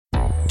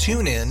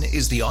TuneIn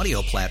is the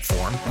audio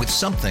platform with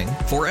something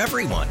for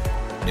everyone.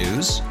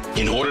 News.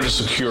 In order to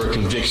secure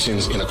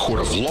convictions in a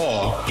court of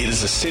law, it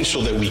is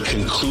essential that we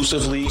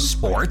conclusively.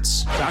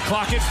 Sports. Shot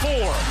clock at 4.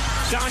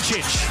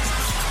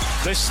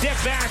 Doncic. The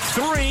step back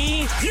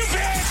 3. You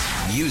bet.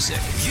 Music.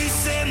 You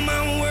set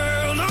my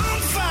world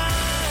on fire.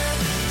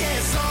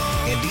 Yes,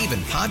 and even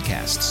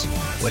podcasts.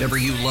 Whatever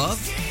you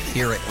love,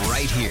 hear it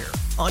right here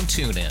on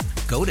TuneIn.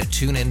 Go to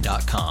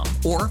TuneIn.com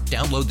or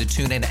download the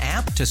TuneIn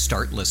app to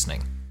start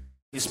listening.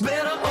 It's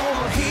better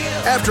over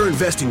here. After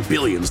investing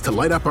billions to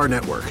light up our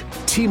network,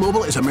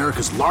 T-Mobile is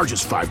America's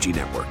largest 5G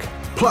network.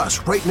 Plus,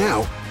 right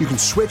now, you can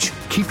switch,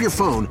 keep your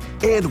phone,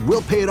 and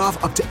we'll pay it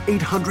off up to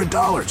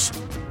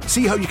 $800.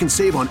 See how you can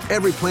save on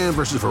every plan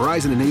versus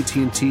Verizon and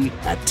AT&T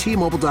at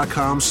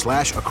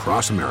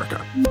T-Mobile.com/across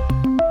America.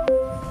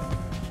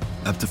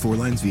 Up to 4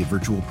 lines via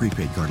virtual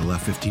prepaid card. Allow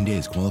 15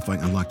 days. Qualifying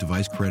unlocked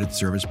device credit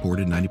service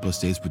ported 90+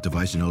 states with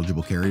device and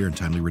eligible carrier and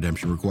timely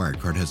redemption required.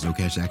 Card has no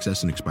cash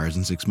access and expires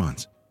in 6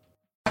 months.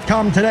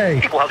 Come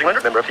today. Equal housing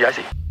lender, member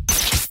FDIC.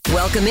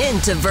 Welcome in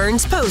to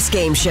Vern's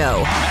Postgame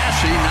Show.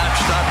 Massey not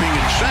stopping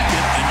at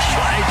second and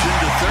slides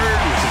into third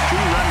with a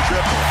 2-run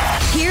triple.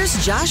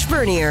 Here's Josh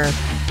Vernier.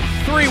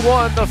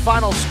 3-1 the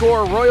final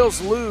score. Royals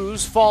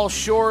lose, fall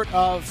short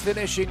of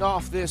finishing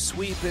off this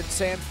sweep in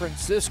San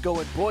Francisco,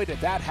 and boy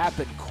did that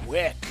happen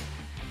quick.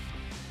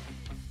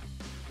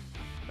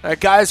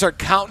 Guys are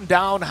counting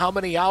down how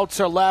many outs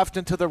are left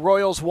until the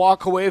Royals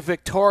walk away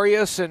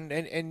victorious,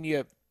 and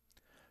you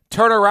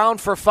turn around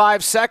for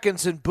 5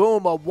 seconds and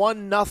boom, a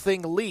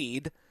 1-0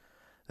 lead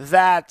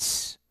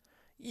that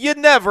you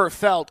never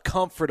felt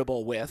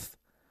comfortable with.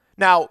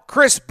 Now,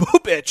 Kris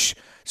Bubic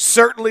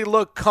certainly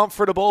looked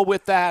comfortable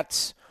with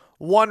that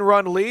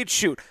 1-run lead.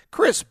 Shoot,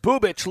 Kris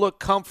Bubic looked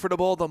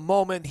comfortable the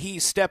moment he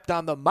stepped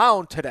on the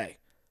mound today.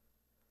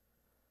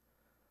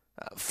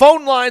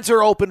 Phone lines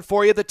are open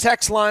for you. The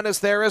text line is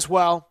there as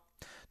well.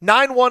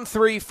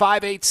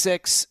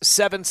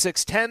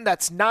 913-586-7610.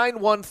 That's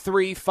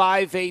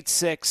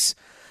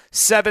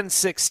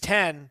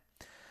 913-586-7610.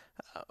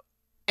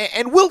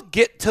 And we'll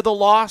get to the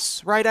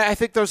loss, right? I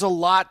think there's a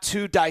lot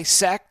to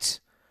dissect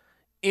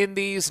in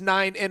these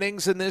 9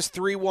 innings in this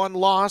 3-1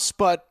 loss,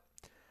 but,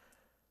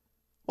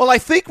 well, I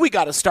think we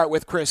got to start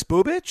with Kris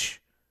Bubic,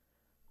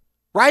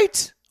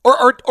 right?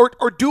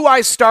 Or do I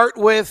start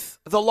with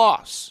the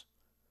loss?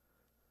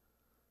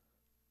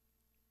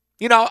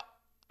 You know,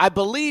 I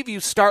believe you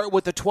start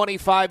with the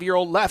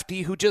 25-year-old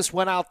lefty who just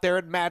went out there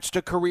and matched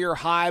a career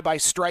high by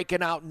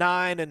striking out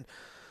 9 and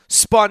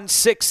spun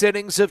 6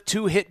 innings of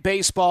 2-hit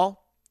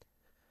baseball.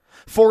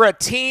 For a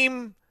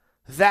team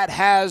that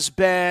has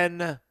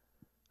been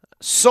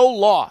so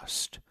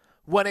lost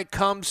when it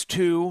comes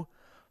to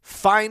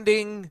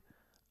finding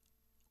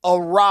a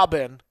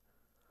Robin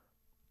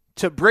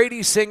to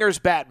Brady Singer's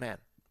Batman.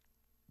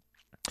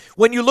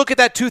 When you look at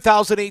that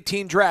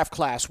 2018 draft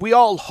class, we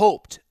all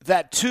hoped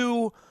that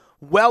 2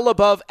 well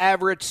above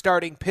average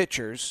starting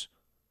pitchers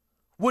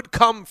would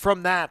come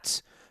from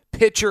that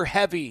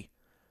pitcher-heavy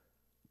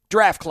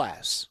draft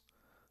class.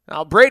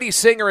 Now, Brady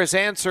Singer has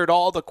answered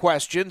all the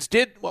questions,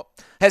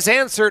 has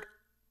answered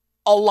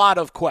a lot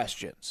of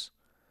questions.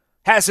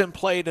 Hasn't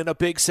played in a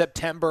big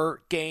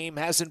September game,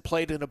 hasn't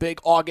played in a big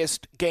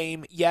August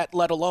game yet,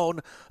 let alone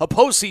a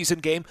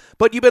postseason game.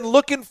 But you've been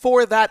looking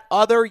for that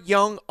other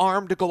young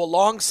arm to go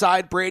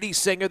alongside Brady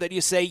Singer that you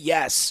say,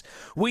 yes,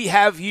 we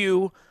have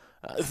you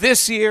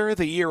this year,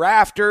 the year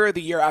after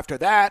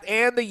that,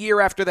 and the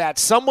year after that.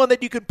 Someone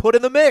that you can put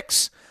in the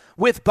mix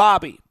with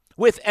Bobby,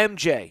 with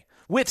MJ,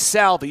 with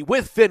Salvi,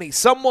 with Finney,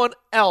 someone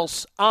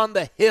else on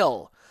the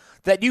hill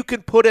that you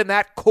can put in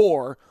that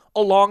core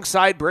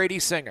alongside Brady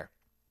Singer.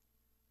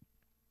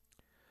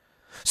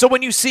 So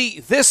when you see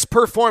this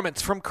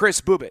performance from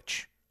Kris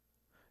Bubic,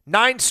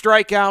 9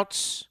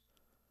 strikeouts,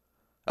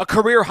 a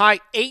career-high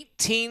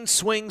 18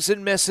 swings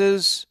and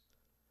misses,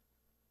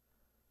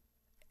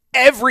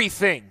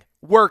 everything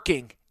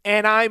working,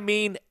 and I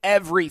mean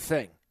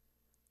everything.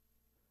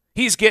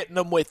 He's getting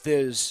them with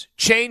his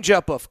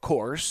changeup, of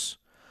course,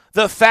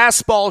 the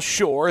fastball,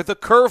 sure, the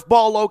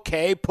curveball,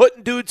 okay,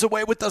 putting dudes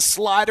away with the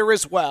slider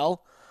as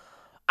well.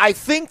 I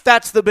think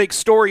that's the big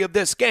story of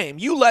this game.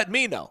 You let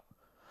me know.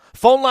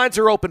 Phone lines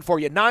are open for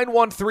you,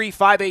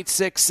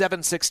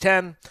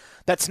 913-586-7610.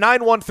 That's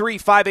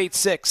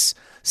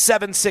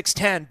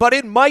 913-586-7610. But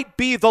it might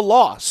be the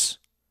loss.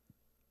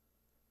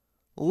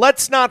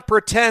 Let's not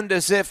pretend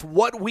as if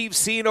what we've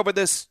seen over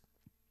this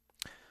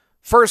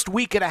first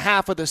week and a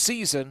half of the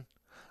season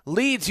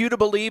leads you to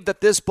believe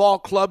that this ball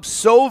club's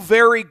so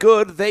very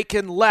good they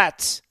can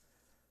let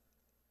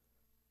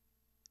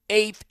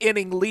 8th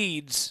inning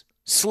leads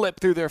slip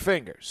through their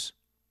fingers.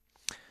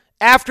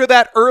 After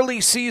that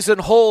early season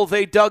hole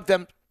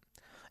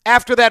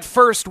after that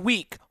first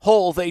week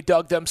hole they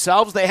dug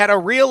themselves, they had a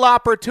real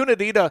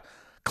opportunity to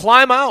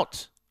climb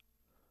out.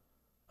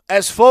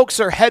 As folks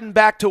are heading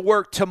back to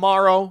work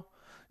tomorrow,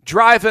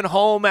 driving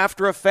home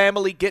after a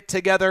family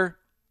get-together,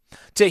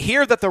 to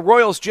hear that the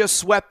Royals just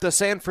swept the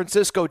San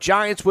Francisco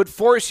Giants would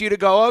force you to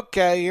go,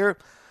 okay,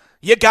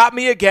 you got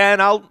me again.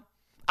 I'll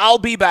I'll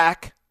be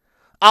back.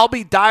 I'll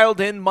be dialed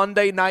in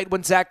Monday night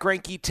when Zach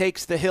Greinke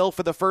takes the hill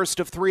for the first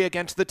of 3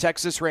 against the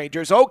Texas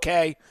Rangers.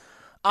 Okay,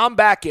 I'm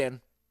back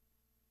in.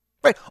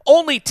 Right.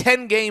 Only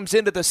 10 games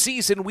into the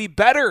season, we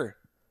better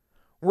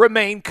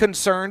remain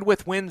concerned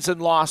with wins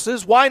and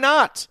losses. Why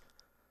not?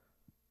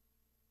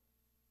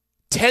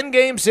 10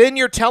 games in,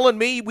 you're telling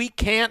me we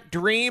can't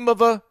dream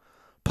of a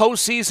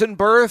postseason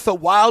berth, a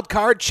wild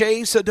card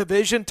chase, a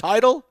division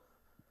title?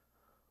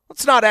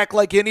 Let's not act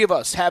like any of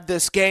us have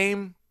this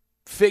game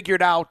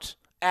figured out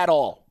at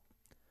all.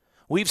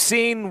 We've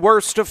seen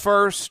worst to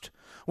first.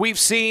 We've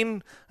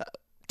seen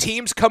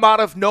teams come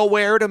out of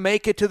nowhere to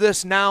make it to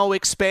this now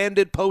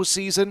expanded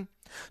postseason.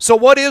 So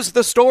what is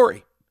the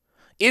story?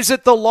 Is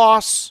it the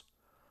loss,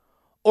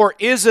 or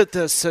is it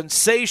the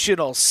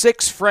sensational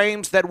 6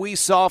 frames that we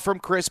saw from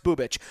Kris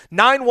Bubic?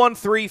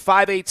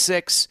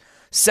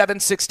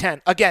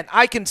 913-586-7610. Again,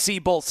 I can see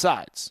both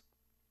sides.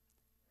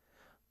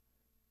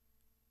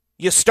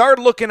 You start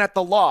looking at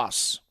the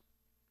loss.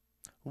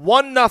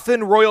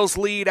 1-0 Royals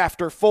lead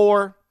after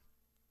 4.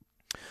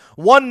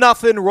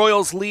 1-0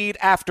 Royals lead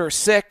after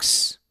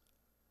 6.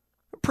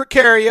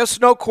 Precarious,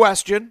 no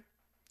question.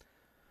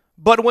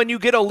 But when you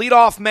get a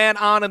leadoff man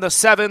on in the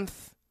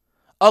 7th,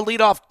 a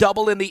leadoff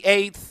double in the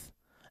 8th,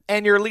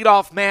 and your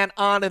leadoff man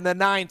on in the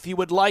 9th, you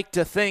would like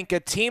to think a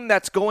team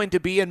that's going to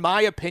be, in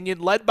my opinion,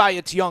 led by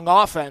its young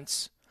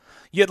offense,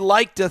 you'd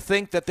like to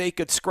think that they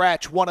could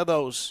scratch one of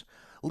those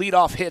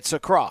leadoff hits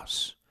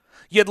across.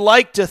 You'd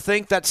like to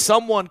think that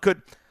someone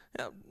could,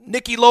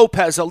 Nicky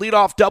Lopez, a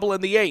leadoff double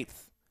in the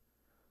 8th.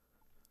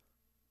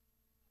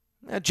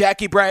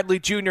 Jackie Bradley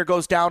Jr.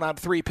 goes down on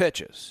 3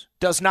 pitches,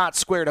 does not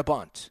square to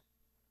bunt.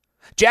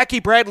 Jackie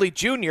Bradley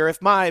Jr.,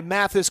 if my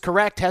math is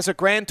correct, has a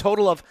grand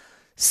total of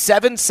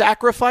 7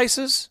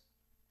 sacrifices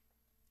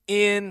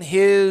in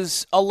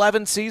his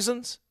 11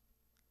 seasons.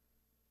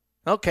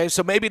 Okay,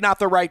 so maybe not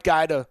the right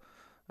guy to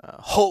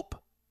hope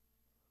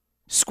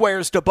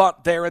squares to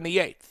bunt there in the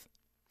 8th.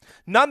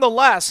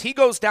 Nonetheless, he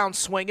goes down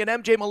swinging.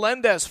 MJ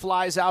Melendez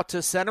flies out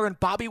to center, and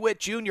Bobby Witt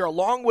Jr.,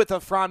 along with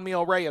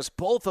Franmil Reyes,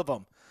 both of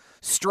them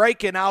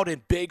striking out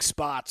in big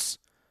spots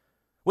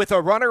with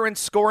a runner in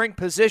scoring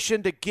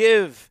position to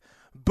give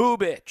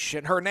Bubic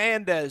and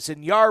Hernandez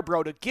and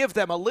Yarbrough, to give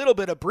them a little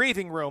bit of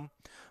breathing room.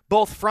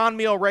 Both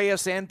Franmil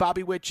Reyes and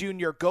Bobby Witt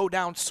Jr. go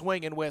down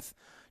swinging with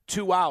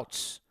 2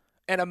 outs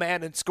and a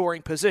man in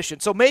scoring position.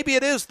 So maybe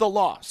it is the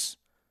loss.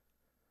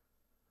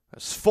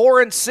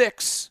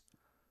 4-6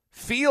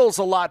 feels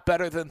a lot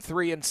better than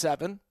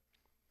 3-7.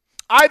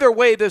 Either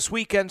way, this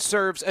weekend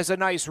serves as a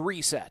nice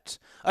reset,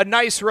 a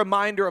nice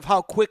reminder of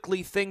how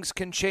quickly things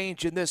can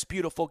change in this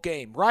beautiful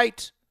game,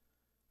 right?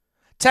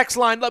 Text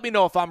line, let me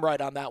know if I'm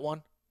right on that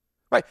one.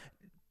 Right.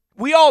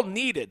 We all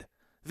needed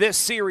this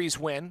series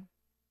win.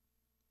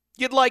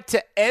 You'd like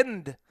to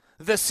end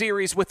the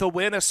series with a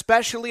win,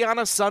 especially on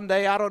a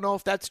Sunday. I don't know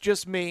if that's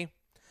just me.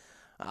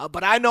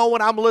 But I know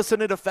when I'm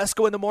listening to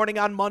Fesco in the Morning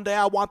on Monday,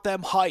 I want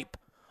them hype.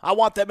 I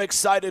want them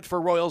excited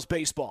for Royals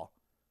baseball.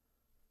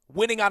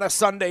 Winning on a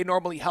Sunday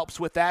normally helps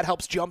with that,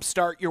 helps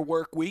jumpstart your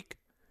work week.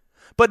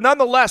 But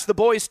nonetheless, the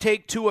boys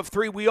take 2 of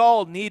 3. We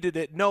all needed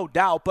it, no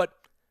doubt. But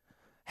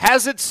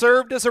has it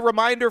served as a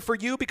reminder for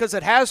you? Because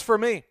it has for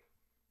me.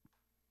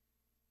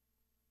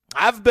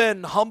 I've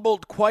been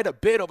humbled quite a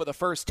bit over the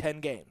first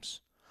 10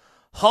 games.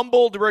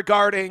 Humbled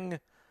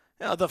regarding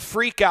the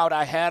freak out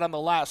I had on the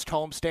last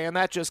homestand.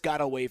 That just got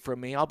away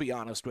from me, I'll be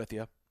honest with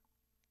you.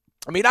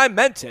 I mean, I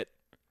meant it.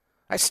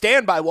 I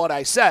stand by what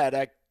I said.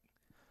 I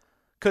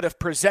could have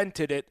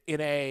presented it in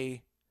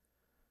a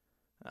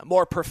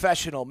more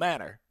professional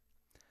manner.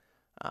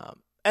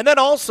 And then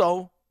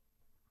also,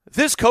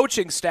 this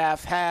coaching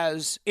staff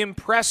has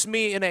impressed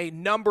me in a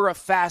number of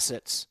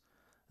facets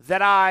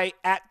that I,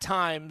 at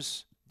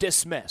times,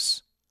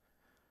 dismiss.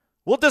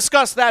 We'll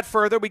discuss that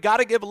further. We got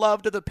to give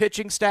love to the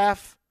pitching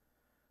staff,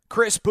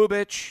 Kris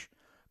Bubic,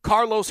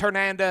 Carlos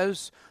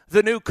Hernandez,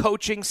 the new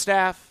coaching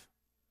staff.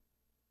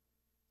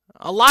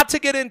 A lot to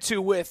get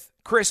into with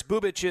Kris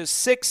Bubic's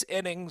 6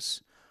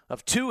 innings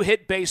of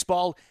 2-hit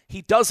baseball.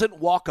 He doesn't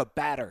walk a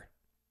batter.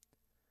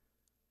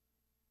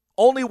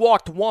 Only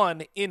walked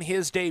 1 in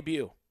his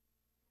debut.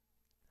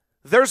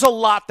 There's a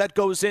lot that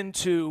goes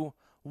into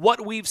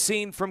what we've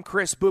seen from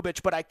Kris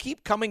Bubic, but I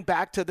keep coming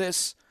back to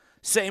this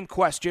same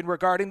question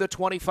regarding the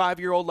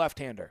 25-year-old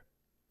left-hander.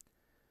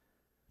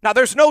 Now,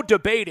 there's no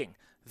debating.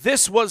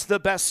 This was the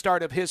best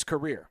start of his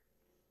career.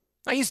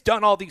 Now, he's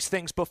done all these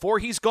things before.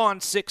 He's gone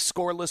 6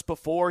 scoreless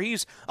before.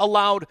 He's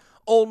allowed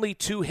only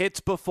 2 hits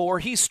before.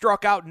 He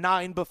struck out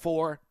 9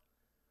 before.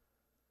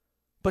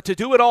 But to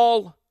do it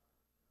all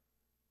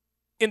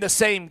in the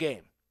same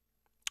game,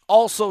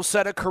 also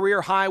set a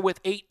career high with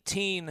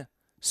 18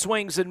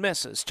 swings and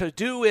misses. To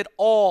do it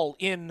all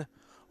in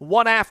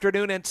one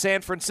afternoon in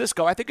San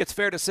Francisco, I think it's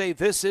fair to say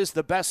this is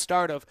the best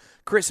start of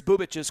Kris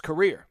Bubic's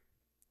career.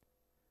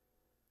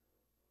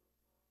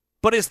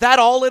 But is that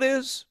all it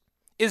is?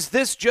 Is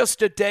this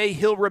just a day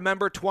he'll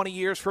remember 20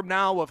 years from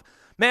now of,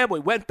 man, we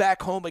went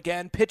back home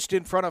again, pitched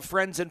in front of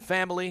friends and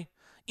family,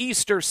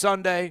 Easter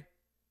Sunday,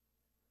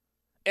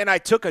 and I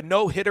took a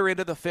no-hitter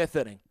into the 5th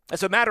inning.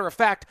 As a matter of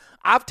fact,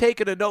 I've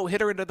taken a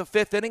no-hitter into the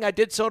 5th inning. I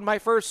did so in my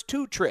first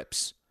 2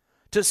 trips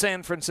to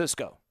San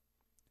Francisco.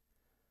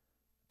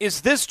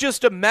 Is this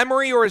just a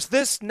memory, or is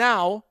this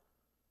now,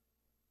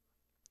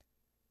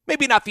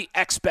 maybe not the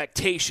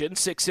expectation,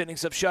 6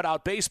 innings of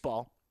shutout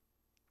baseball,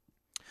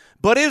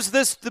 but is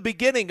this the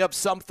beginning of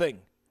something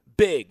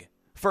big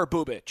for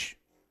Bubic?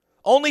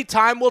 Only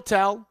time will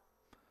tell.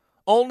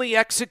 Only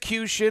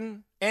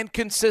execution and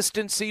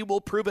consistency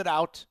will prove it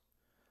out.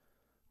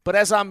 But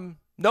as I'm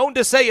known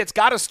to say, it's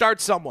got to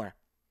start somewhere.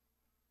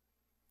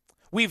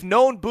 We've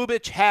known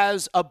Bubic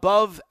has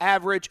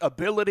above-average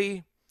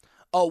ability,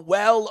 a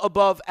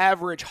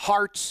well-above-average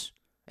heart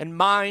and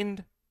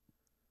mind,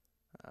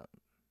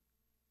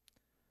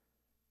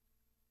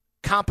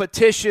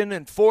 competition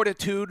and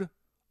fortitude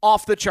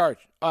off the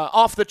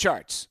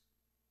charts.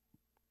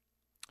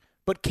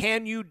 But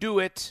can you do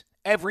it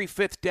every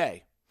 5th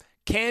day?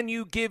 Can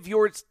you give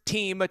your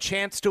team a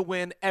chance to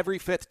win every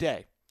 5th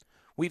day?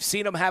 We've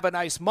seen them have a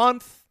nice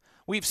month.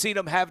 We've seen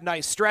them have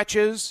nice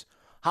stretches.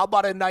 How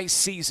about a nice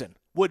season?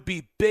 Would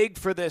be big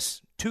for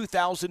this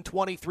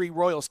 2023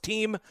 Royals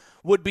team,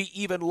 would be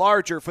even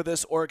larger for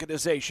this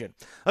organization.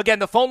 Again,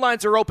 the phone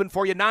lines are open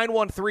for you,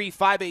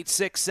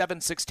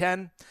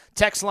 913-586-7610.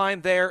 Text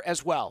line there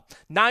as well,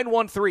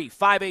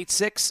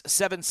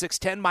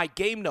 913-586-7610. My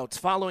game notes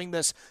following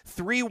this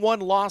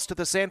 3-1 loss to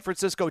the San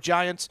Francisco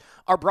Giants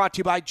are brought to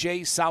you by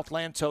Jay's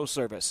Southland Tow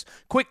Service.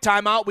 Quick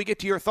timeout. We get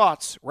to your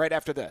thoughts right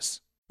after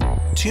this.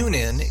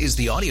 TuneIn is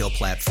the audio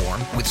platform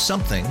with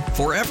something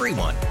for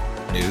everyone.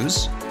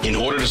 News. In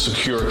order to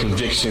secure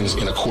convictions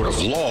in a court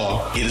of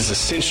law, it is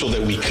essential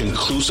that we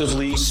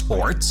conclusively.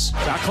 Sports.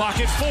 Got clock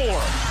at 4.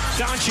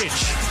 Doncic.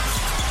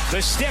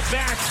 The step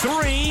back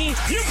 3.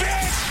 You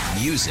bet.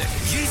 Music.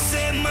 You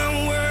set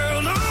my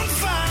world on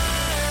fire.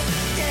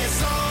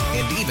 Yes,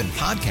 and even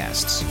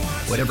podcasts.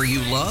 Whatever you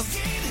love,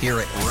 hear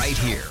it right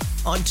here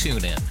on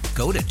TuneIn.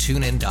 Go to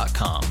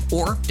TuneIn.com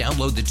or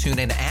download the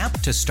TuneIn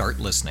app to start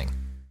listening.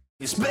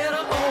 It's better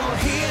over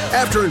here.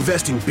 After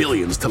investing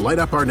billions to light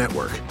up our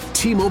network,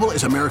 T-Mobile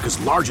is America's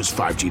largest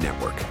 5G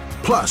network.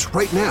 Plus,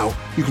 right now,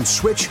 you can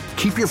switch,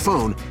 keep your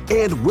phone,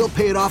 and we'll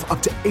pay it off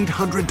up to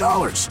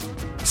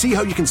 $800. See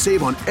how you can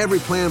save on every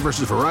plan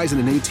versus Verizon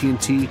and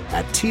AT&T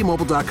at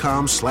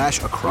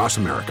T-Mobile.com/across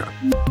America.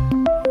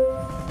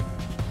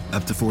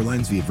 Up to 4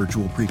 lines via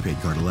virtual prepaid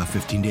card. Allow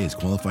 15 days.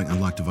 Qualifying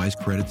unlocked device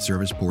credit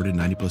service ported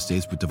 90-plus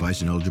days with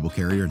device and eligible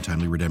carrier and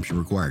timely redemption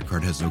required.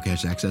 Card has no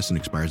cash access and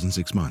expires in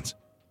 6 months.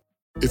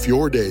 If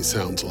your day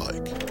sounds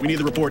like, we need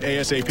the report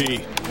ASAP,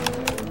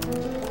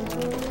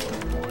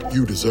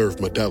 you deserve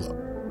Modelo.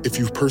 If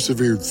you've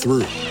persevered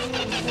through,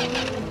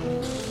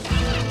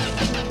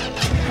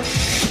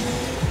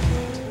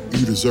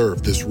 you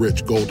deserve this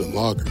rich golden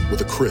lager with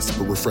a crisp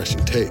but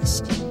refreshing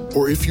taste.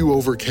 Or if you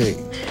overcame,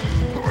 2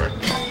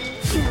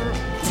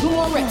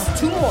 more reps,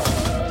 2 more.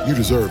 You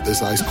deserve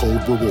this ice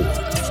cold reward.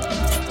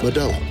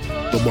 Modelo,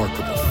 the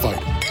Remarkable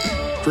Fighter.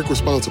 Drink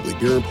responsibly.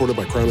 Beer imported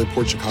by Crown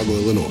Imports, Chicago,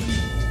 Illinois.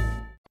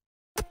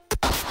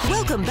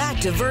 Welcome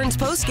back to Vern's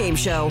Postgame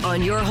Show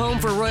on your home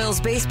for Royals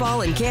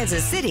baseball in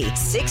Kansas City,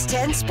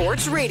 610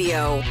 Sports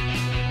Radio.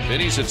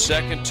 Vinny's at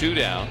second, 2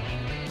 down.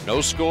 No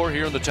score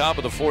here in the top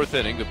of the 4th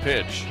inning. The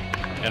pitch.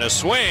 And a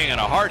swing and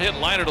a hard hit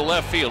liner to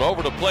left field.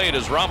 Over to plate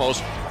is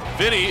Ramos.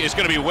 Vinny is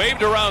going to be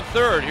waved around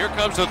third. Here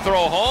comes the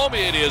throw home.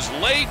 It is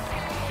late.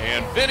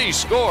 And Vinny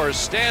scores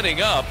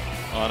standing up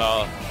on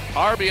a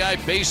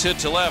RBI base hit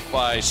to left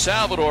by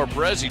Salvador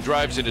Perez. He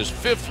drives in his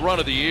 5th run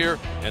of the year.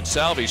 And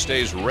Salvi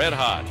stays red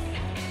hot.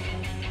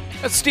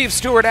 That's Steve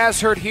Stewart,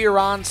 as heard here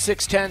on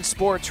 610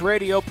 Sports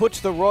Radio,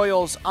 puts the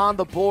Royals on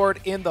the board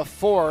in the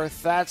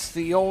 4th. That's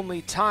the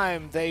only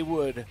time they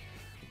would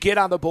get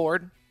on the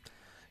board.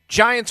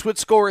 Giants would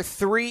score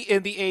 3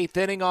 in the 8th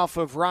inning off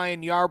of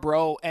Ryan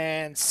Yarbrough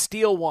and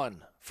steal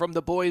one from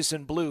the boys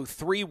in blue.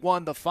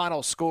 3-1 the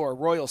final score.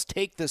 Royals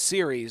take the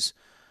series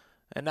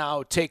and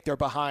now take their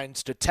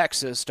behinds to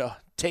Texas to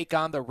take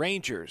on the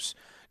Rangers.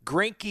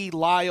 Greinke,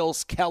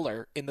 Lyles,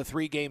 Keller in the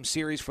 3-game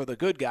series for the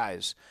good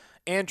guys.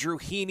 Andrew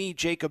Heaney,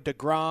 Jacob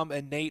deGrom,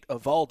 and Nate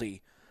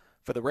Eovaldi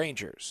for the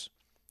Rangers.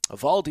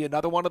 Eovaldi,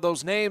 another one of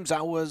those names I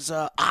was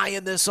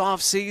eyeing this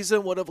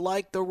offseason. Would have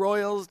liked the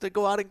Royals to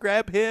go out and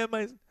grab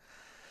him.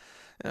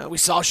 We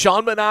saw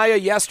Sean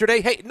Manaea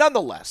yesterday. Hey,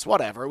 nonetheless,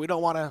 whatever. We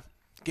don't want to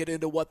get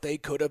into what they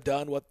could have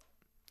done,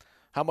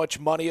 how much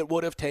money it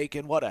would have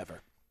taken,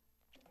 whatever.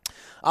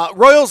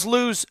 Royals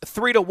lose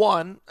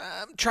 3-1.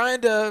 I'm trying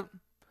to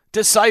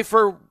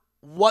decipher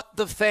what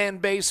the fan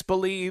base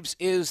believes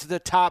is the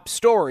top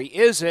story.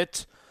 Is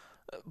it,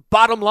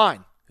 bottom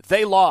line,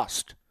 they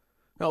lost?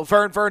 No,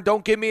 Vern,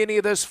 don't give me any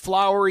of this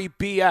flowery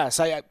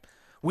BS.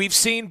 We've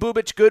seen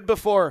Bubic good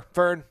before,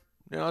 Vern.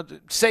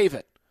 Save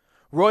it.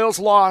 Royals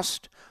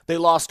lost. They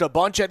lost a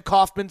bunch at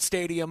Kauffman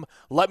Stadium.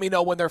 Let me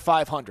know when they're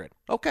 500.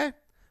 Okay.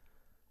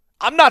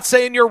 I'm not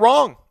saying you're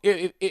wrong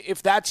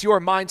if that's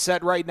your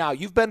mindset right now.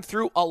 You've been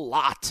through a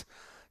lot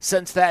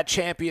since that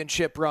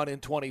championship run in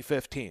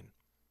 2015.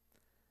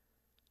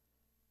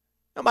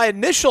 Now, my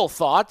initial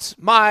thoughts,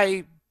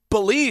 my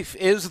belief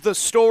is the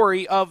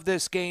story of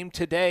this game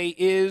today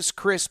is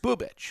Kris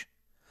Bubic.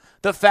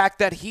 The fact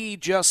that he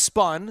just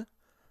spun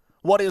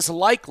what is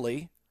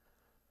likely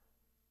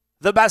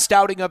the best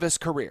outing of his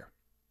career.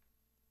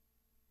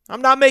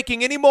 I'm not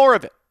making any more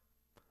of it.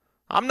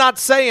 I'm not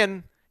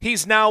saying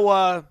he's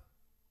now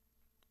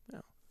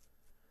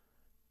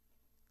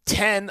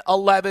 10,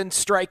 11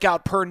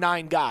 strikeout per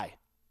 9 guy.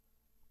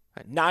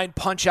 9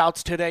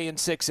 punch-outs today in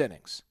 6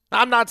 innings.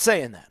 I'm not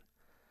saying that.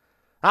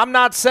 I'm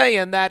not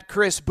saying that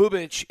Kris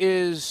Bubic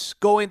is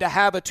going to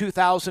have a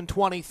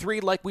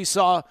 2023 like we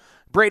saw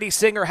Brady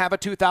Singer have a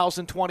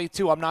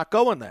 2022. I'm not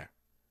going there.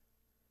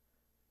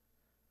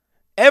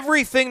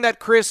 Everything that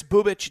Kris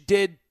Bubic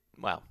did,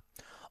 well,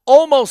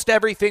 almost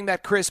everything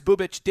that Kris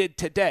Bubic did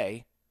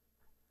today,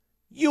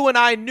 you and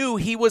I knew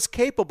he was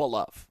capable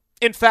of.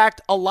 In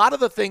fact, a lot of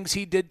the things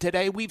he did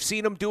today, we've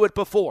seen him do it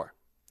before.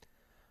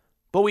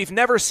 But we've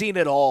never seen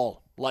it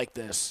all like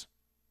this.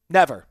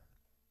 Never.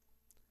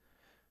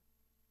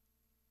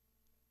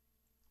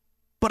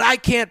 But I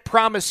can't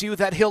promise you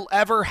that he'll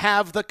ever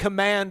have the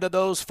command of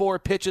those 4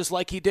 pitches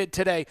like he did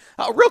today.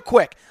 Real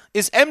quick,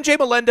 is MJ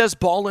Melendez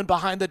balling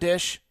behind the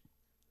dish?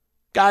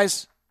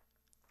 Guys,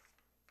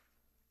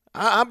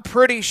 I'm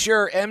pretty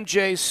sure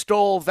MJ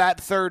stole that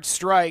 3rd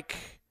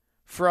strike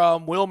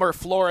from Wilmer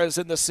Flores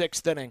in the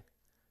 6th inning.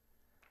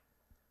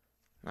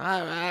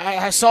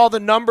 I saw the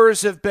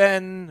numbers have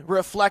been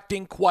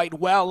reflecting quite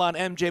well on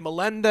MJ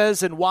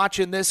Melendez, and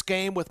watching this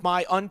game with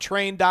my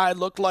untrained eye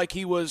looked like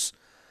he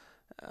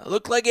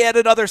had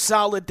another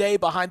solid day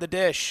behind the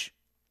dish.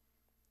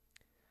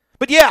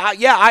 But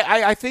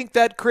I think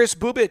that Kris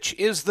Bubic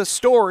is the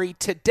story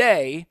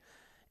today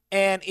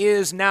and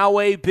is now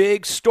a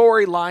big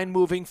storyline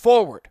moving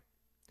forward.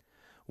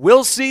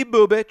 We'll see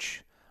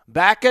Bubic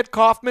back at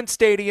Kauffman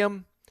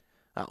Stadium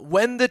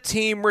when the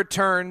team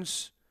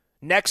returns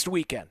next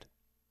weekend.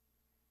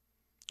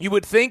 You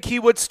would think he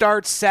would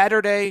start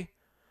Saturday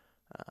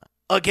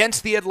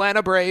against the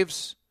Atlanta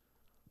Braves.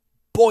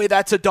 Boy,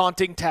 that's a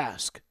daunting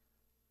task.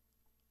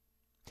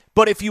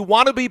 But if you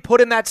want to be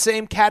put in that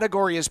same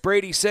category as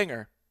Brady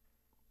Singer,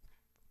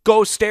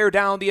 go stare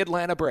down the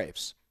Atlanta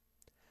Braves.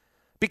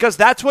 Because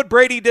that's what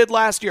Brady did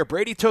last year.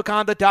 Brady took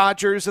on the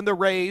Dodgers and the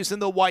Rays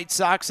and the White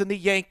Sox and the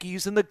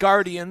Yankees and the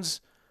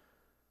Guardians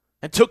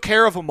and took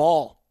care of them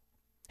all.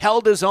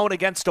 Held his own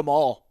against them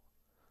all.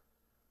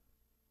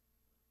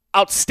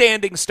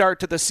 Outstanding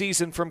start to the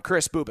season from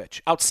Kris Bubic.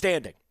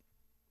 Outstanding.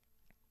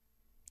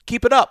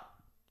 Keep it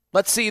up.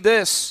 Let's see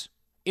this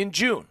in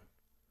June.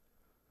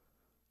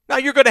 Now,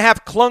 you're going to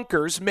have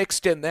clunkers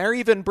mixed in there.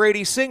 Even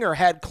Brady Singer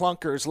had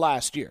clunkers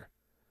last year.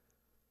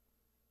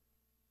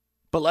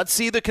 But let's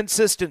see the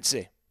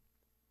consistency.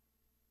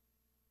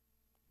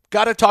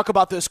 Got to talk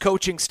about this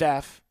coaching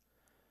staff.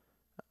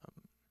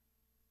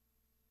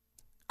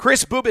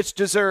 Kris Bubic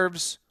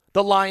deserves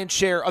the lion's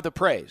share of the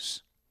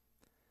praise.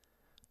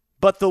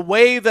 But the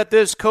way that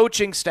this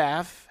coaching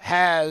staff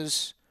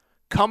has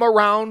come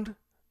around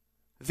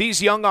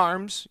these young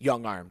arms, I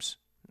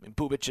mean,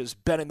 Bubic has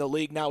been in the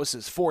league now. It's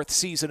his 4th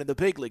season in the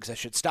big leagues. I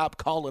should stop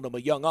calling him a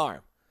young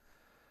arm.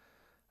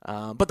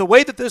 But the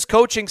way that this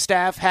coaching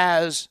staff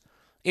has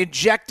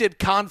injected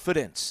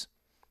confidence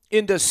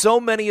into so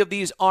many of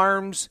these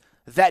arms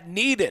that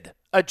needed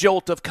a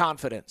jolt of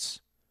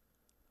confidence.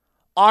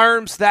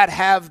 Arms that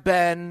have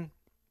been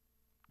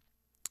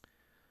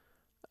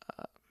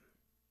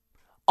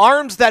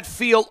arms that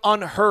feel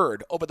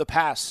unheard over the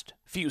past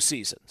few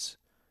seasons.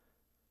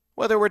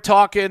 Whether we're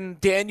talking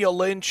Daniel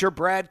Lynch or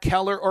Brad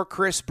Keller or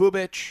Kris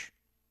Bubic,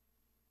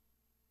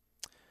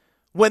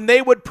 when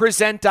they would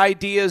present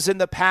ideas in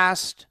the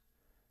past,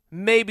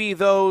 maybe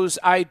those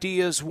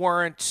ideas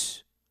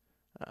weren't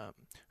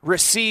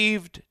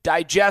received,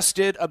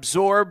 digested,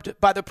 absorbed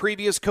by the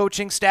previous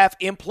coaching staff,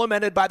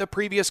 implemented by the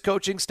previous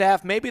coaching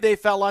staff. Maybe they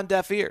fell on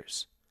deaf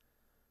ears.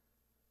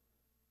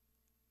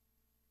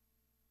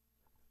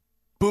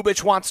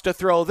 Bubic wants to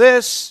throw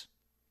this.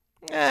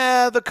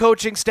 The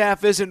coaching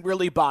staff isn't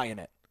really buying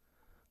it.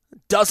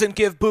 Doesn't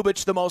give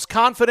Bubic the most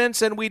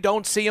confidence, and we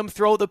don't see him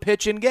throw the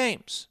pitch in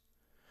games.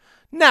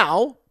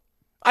 Now,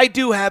 I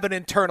do have an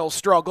internal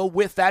struggle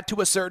with that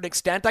to a certain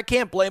extent. I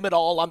can't blame it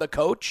all on the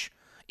coach.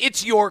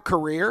 It's your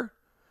career.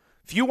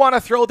 If you want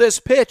to throw this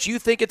pitch, you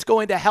think it's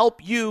going to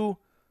help you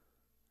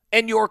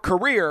and your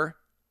career,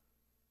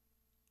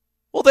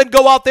 well, then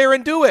go out there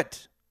and do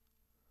it.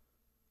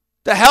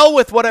 To hell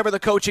with whatever the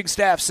coaching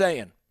staff's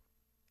saying.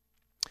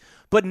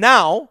 But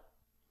now,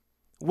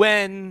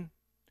 when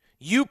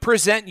you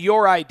present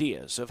your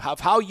ideas of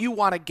how you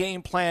want to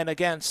game plan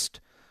against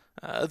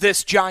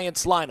this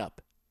Giants lineup,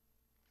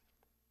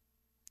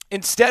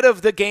 instead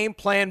of the game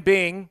plan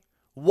being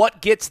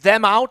what gets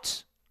them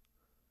out,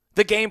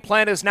 the game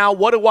plan is now,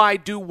 what do I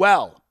do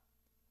well?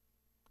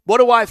 What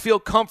do I feel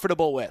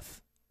comfortable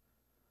with?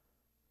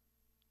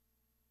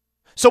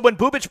 So when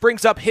Bubic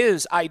brings up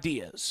his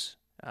ideas,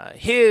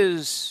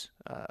 his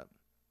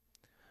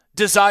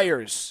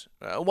desires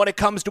when it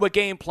comes to a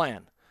game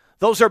plan,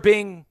 those are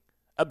being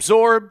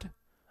absorbed,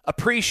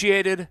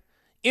 appreciated,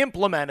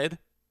 implemented.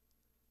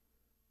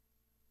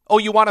 Oh,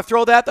 you want to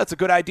throw that? That's a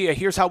good idea.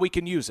 Here's how we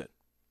can use it.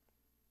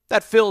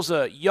 That fills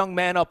a young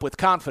man up with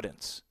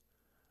confidence.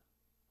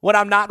 When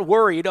I'm not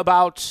worried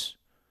about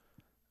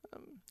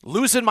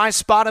losing my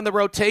spot in the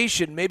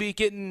rotation, maybe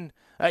getting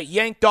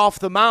yanked off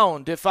the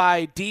mound if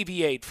I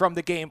deviate from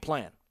the game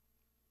plan.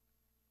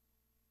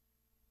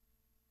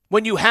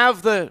 When you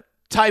have the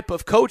type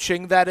of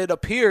coaching that it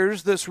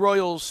appears this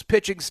Royals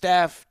pitching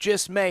staff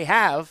just may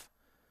have,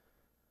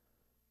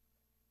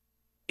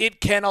 it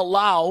can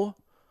allow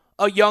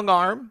a young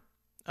arm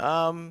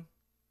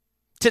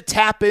to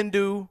tap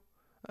into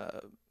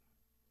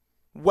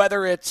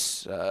whether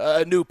it's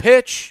a new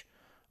pitch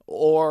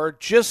or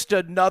just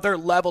another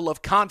level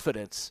of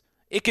confidence.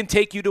 It can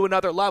take you to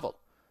another level.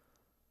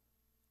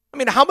 I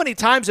mean, how many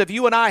times have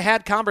you and I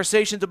had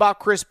conversations about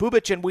Kris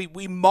Bubic and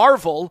we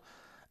marvel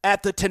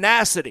at the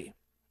tenacity,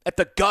 at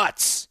the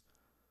guts,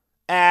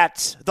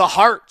 at the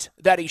heart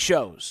that he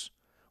shows?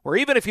 Where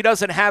even if he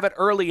doesn't have it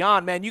early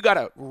on, man, you got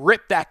to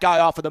rip that guy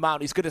off of the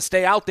mound. He's going to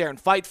stay out there and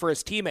fight for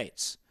his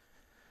teammates.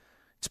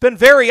 It's been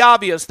very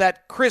obvious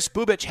that Kris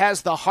Bubic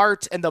has the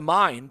heart and the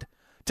mind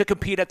to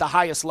compete at the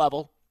highest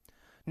level.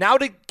 Now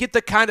to get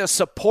the kind of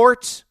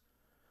support,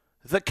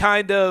 the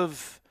kind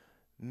of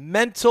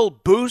mental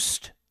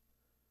boost,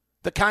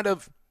 the kind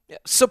of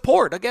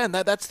support, again,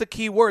 that's the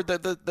key word,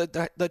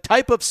 the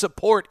type of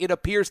support it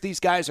appears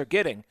these guys are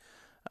getting.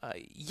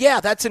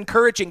 That's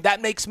encouraging. That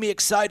makes me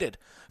excited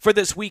for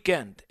this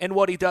weekend and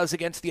what he does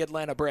against the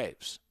Atlanta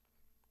Braves.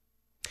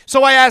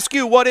 So I ask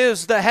you, what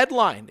is the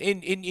headline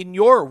in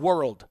your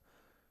world?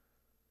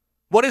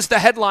 What is the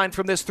headline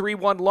from this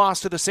 3-1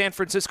 loss to the San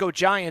Francisco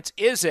Giants?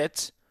 Is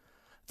it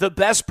the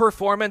best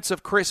performance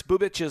of Kris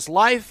Bubic's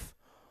life,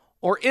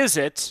 or is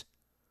it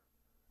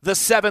the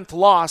 7th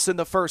loss in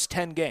the first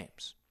 10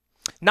 games?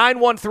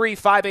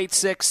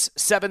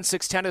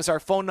 913-586-7610 is our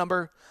phone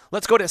number.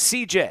 Let's go to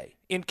CJ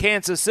in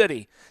Kansas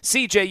City.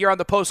 CJ, you're on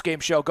the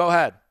Postgame show. Go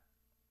ahead.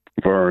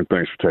 Vern,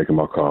 thanks for taking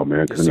my call,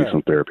 man. Yes, I need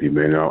some therapy,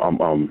 man.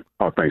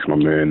 Thanks, my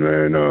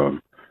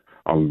man.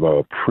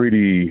 I'm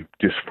pretty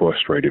just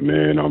frustrated,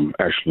 man. I'm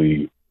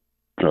actually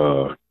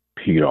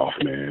peed off,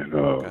 man.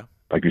 Okay.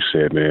 Like you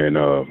said, man,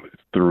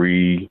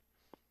 3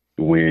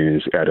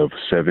 wins out of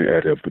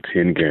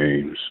 10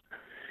 games,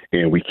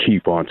 and we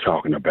keep on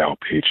talking about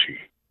pitching.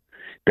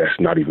 That's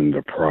not even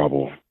the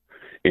problem.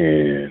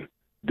 And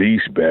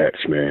these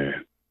bats,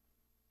 man,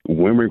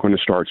 when we're going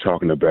to start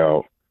talking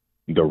about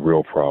the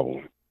real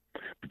problem?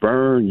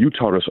 Vern, you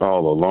taught us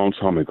all a long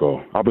time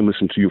ago. I've been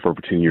listening to you for over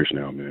 10 years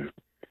now, man.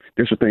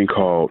 There's a thing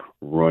called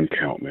run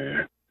count,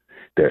 man,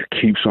 that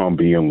keeps on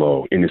being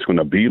low. And it's going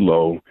to be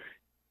low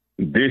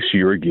this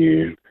year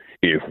again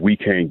if we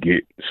can't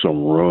get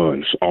some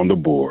runs on the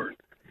board.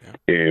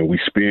 Yeah. And we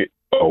spent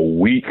a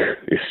week,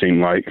 it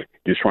seemed like,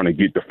 just trying to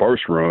get the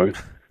first run.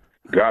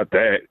 Got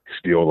that,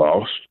 still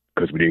lost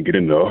because we didn't get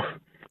enough.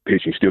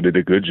 Pitching still did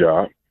a good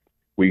job.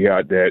 We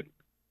got that.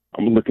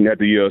 I'm looking at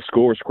the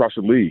scores across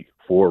the league.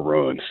 4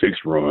 runs, 6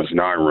 runs,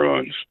 9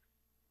 runs.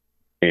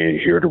 And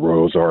here the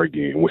Royals are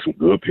again with some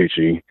good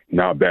pitching,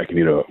 not backing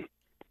it up.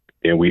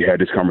 And we had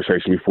this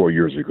conversation 4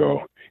 years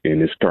ago,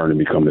 and it's starting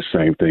to become the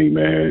same thing,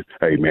 man.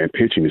 Hey, man,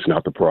 pitching is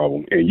not the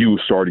problem. And you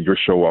started your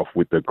show off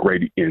with the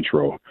great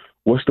intro.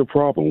 What's the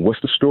problem?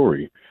 What's the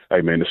story?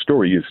 Hey, man, the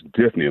story is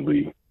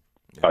definitely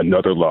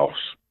another loss.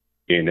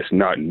 And it's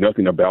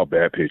nothing about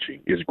bad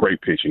pitching. It's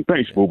great pitching.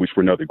 Thanks, Bubic,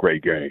 for another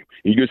great game.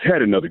 And you just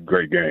had another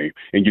great game,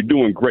 and you're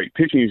doing great.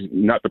 Pitching is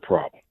not the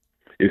problem.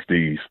 It's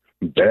these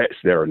bats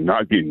that are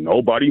not getting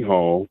nobody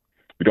home.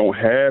 We don't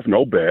have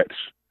no bats.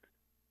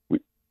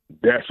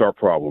 That's our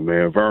problem,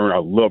 man. Vern, I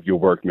love your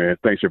work, man.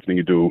 Thanks for everything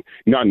you do.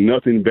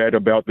 Nothing bad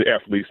about the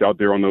athletes out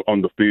there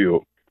on the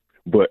field.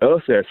 But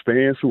us as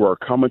fans who are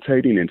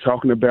commentating and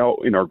talking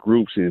about in our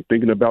groups and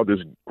thinking about this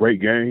great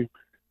game,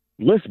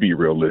 let's be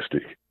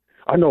realistic.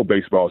 I know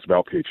baseball is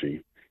about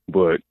pitching,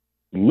 but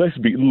let's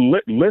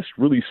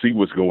really see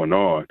what's going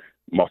on,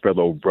 my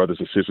fellow brothers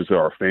and sisters that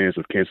are fans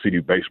of Kansas City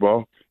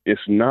baseball.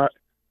 It's not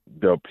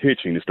the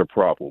pitching, it's the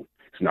problem.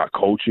 It's not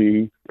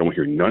coaching. I don't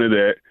hear none of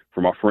that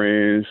from my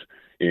friends.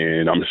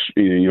 And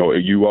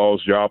you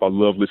all's job, I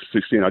love Listen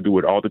 16. I do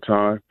it all the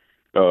time.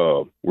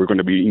 We're going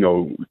to be,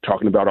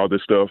 talking about all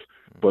this stuff,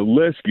 but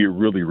let's get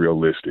really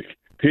realistic.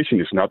 Pitching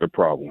is not the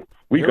problem.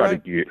 We got to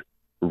get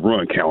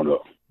run count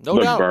up. No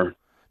doubt. Vern.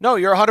 No,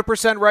 you're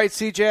 100% right,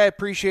 CJ. I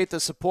appreciate the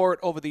support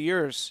over the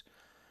years.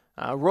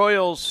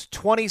 Royals,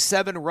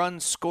 27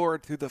 runs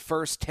scored through the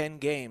first 10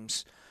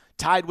 games,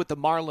 tied with the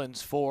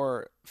Marlins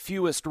for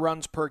fewest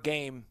runs per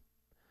game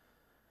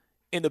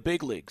in the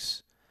big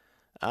leagues.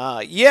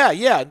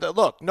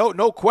 Look,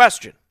 no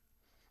question.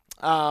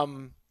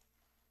 And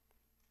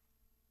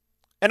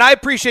I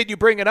appreciate you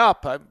bringing it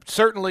up. I'm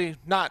certainly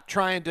not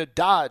trying to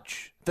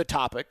dodge the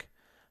topic.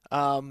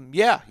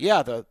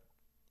 The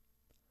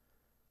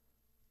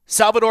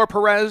Salvador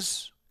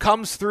Perez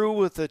comes through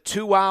with a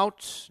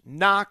 2-out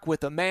knock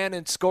with a man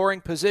in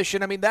scoring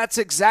position. I mean, that's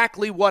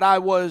exactly what I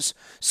was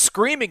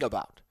screaming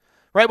about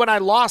Right when I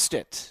lost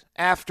it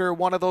after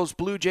one of those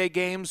Blue Jay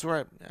games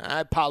where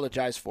I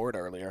apologized for it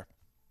earlier.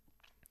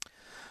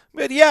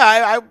 But yeah,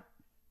 I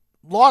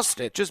lost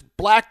it. Just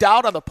blacked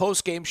out on the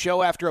postgame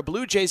show after a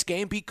Blue Jays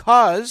game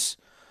because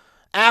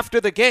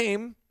after the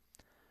game,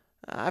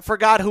 I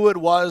forgot who it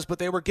was, but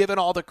they were giving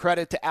all the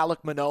credit to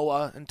Alek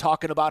Manoah and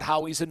talking about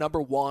how he's a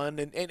number one,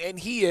 and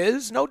he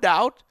is, no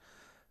doubt.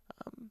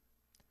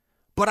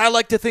 But I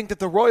like to think that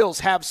the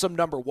Royals have some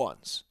number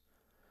ones.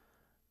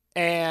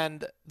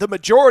 And the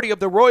majority of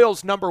the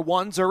Royals' number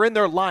ones are in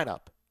their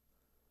lineup.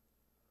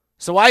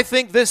 So I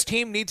think this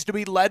team needs to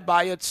be led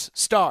by its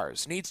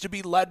stars, needs to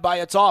be led by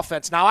its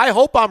offense. Now, I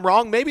hope I'm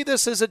wrong. Maybe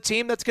this is a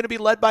team that's going to be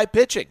led by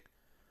pitching.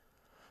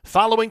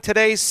 Following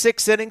today's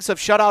 6 innings of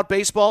shutout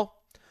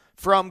baseball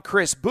from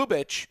Kris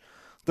Bubic,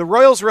 the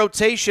Royals'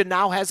 rotation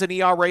now has an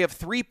ERA of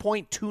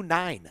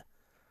 3.29.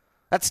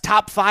 That's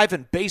top 5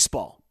 in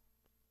baseball.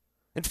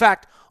 In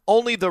fact,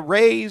 only the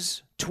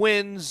Rays,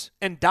 Twins,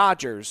 and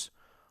Dodgers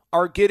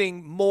are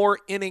getting more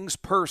innings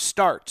per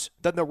start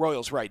than the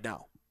Royals right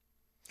now.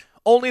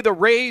 Only the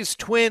Rays,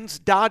 Twins,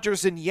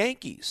 Dodgers, and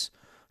Yankees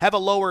have a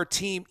lower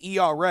team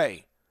ERA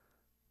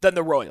than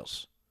the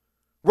Royals.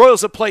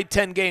 Royals have played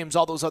 10 games.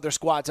 All those other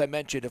squads I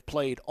mentioned have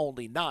played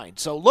only 9.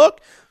 So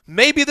look,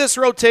 maybe this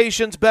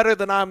rotation's better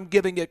than I'm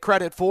giving it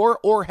credit for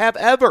or have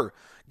ever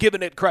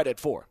given it credit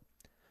for.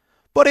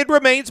 But it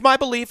remains my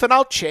belief, and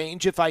I'll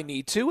change if I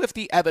need to, if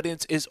the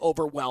evidence is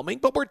overwhelming.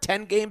 But we're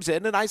 10 games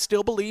in, and I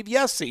still believe,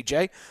 yes,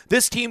 CJ,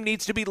 this team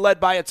needs to be led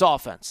by its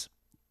offense.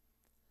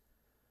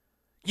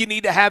 You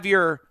need to have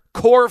your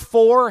core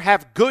 4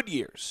 have good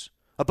years,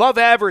 above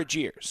average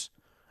years,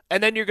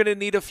 and then you're going to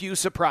need a few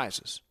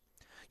surprises.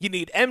 You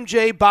need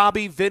MJ,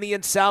 Bobby, Vinny,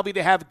 and Salvi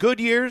to have good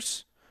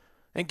years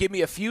and give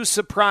me a few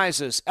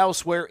surprises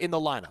elsewhere in the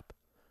lineup.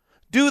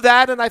 Do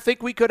that, and I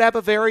think we could have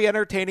a very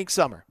entertaining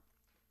summer.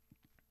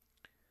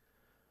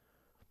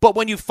 But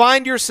when you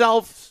find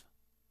yourself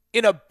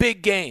in a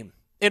big game,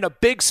 in a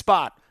big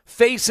spot,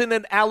 facing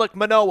an Alek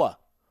Manoah,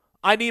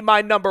 I need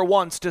my number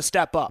ones to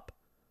step up.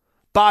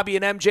 Bobby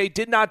and MJ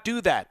did not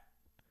do that.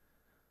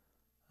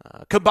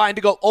 Combined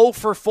to go 0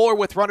 for 4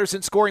 with runners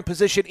in scoring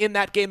position in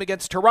that game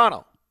against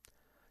Toronto.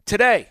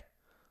 Today,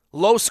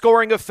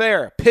 low-scoring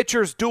affair,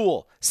 pitcher's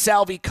duel.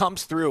 Salvi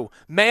comes through.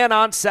 Man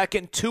on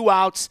second, 2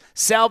 outs.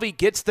 Salvi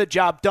gets the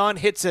job done,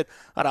 hits it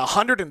at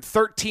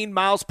 113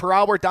 miles per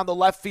hour down the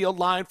left field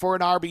line for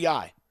an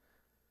RBI.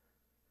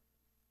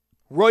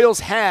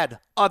 Royals had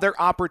other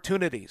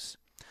opportunities.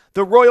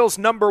 The Royals'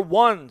 number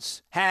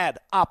ones had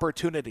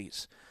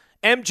opportunities.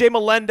 MJ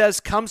Melendez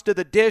comes to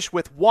the dish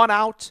with 1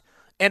 out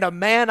and a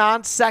man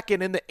on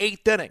second in the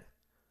 8th inning.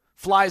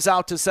 Flies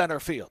out to center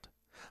field.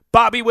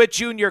 Bobby Witt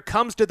Jr.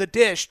 comes to the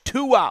dish,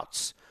 2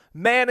 outs,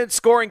 man in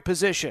scoring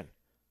position.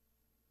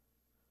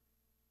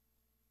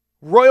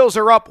 Royals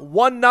are up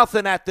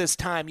 1-0 at this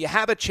time. You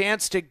have a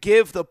chance to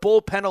give the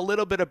bullpen a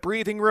little bit of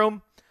breathing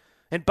room,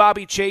 and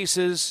Bobby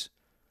chases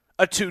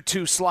a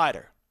 2-2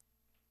 slider.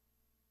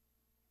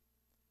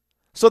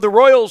 So the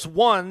Royals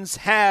ones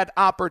had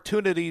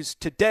opportunities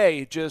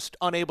today, just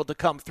unable to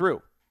come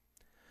through.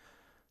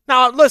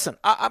 Now, listen,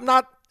 I'm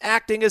not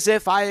acting as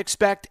if I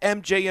expect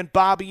MJ and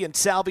Bobby and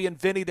Salvi and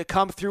Vinny to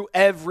come through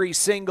every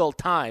single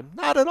time.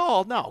 Not at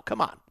all. No,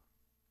 come on.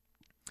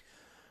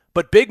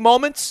 But big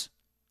moments,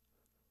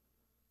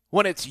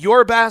 when it's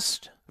your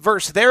best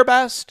versus their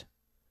best,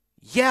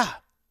 yeah,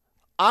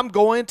 I'm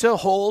going to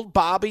hold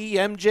Bobby,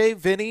 MJ,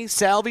 Vinny,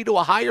 Salvi to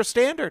a higher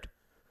standard.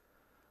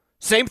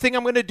 Same thing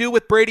I'm going to do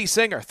with Brady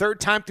Singer. 3rd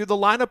time through the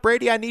lineup,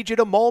 Brady, I need you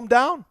to mow him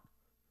down.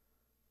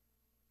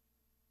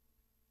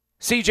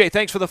 CJ,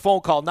 thanks for the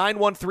phone call.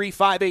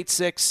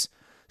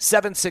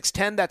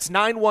 913-586-7610. That's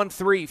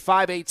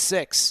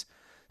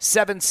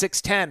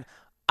 913-586-7610.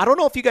 I don't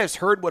know if you guys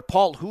heard what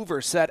Paul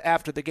Hoover said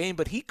after the game,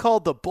 but he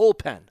called the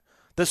bullpen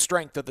the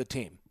strength of the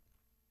team.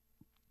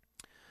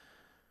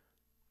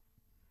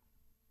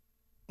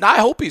 Now, I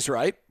hope he's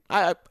right.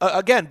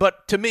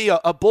 But to me,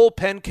 a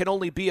bullpen can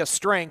only be a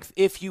strength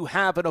if you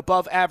have an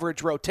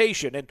above-average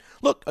rotation. And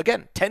look,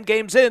 again, 10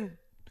 games in,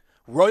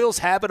 Royals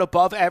have an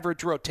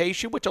above-average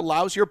rotation, which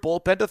allows your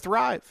bullpen to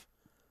thrive.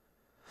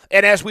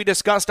 And as we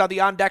discussed on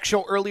the On Deck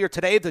show earlier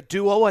today, the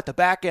duo at the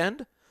back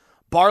end,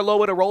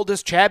 Barlow and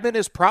Aroldis Chapman,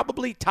 is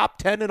probably top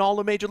 10 in all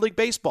of Major League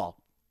Baseball.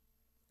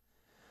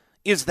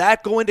 Is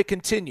that going to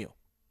continue?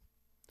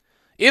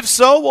 If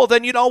so, well,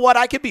 then you know what?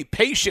 I can be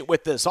patient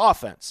with this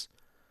offense.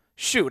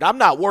 Shoot, I'm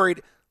not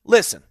worried.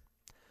 Listen,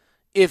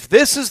 if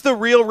this is the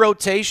real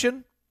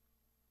rotation,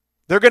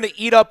 they're going to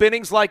eat up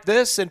innings like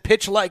this and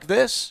pitch like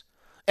this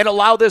and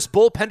allow this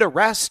bullpen to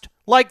rest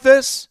like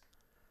this,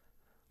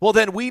 well,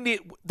 then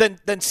then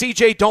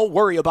CJ, don't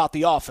worry about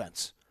the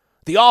offense.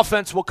 The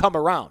offense will come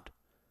around.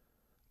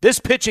 This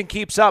pitching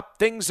keeps up,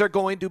 things are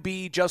going to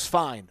be just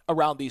fine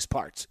around these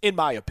parts, in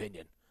my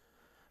opinion.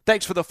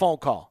 Thanks for the phone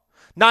call.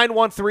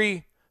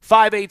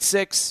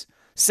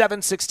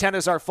 913-586-7610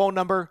 is our phone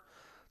number.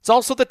 It's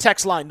also the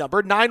text line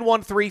number,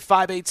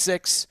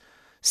 913-586-7610.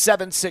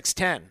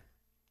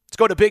 Let's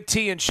go to Big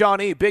T and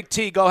Shawnee. Big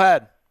T, go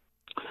ahead.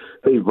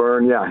 Hey,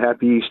 Vern. Yeah,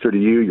 happy Easter to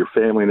you, your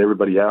family, and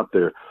everybody out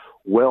there.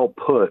 Well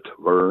put,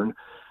 Vern.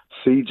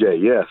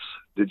 CJ, yes.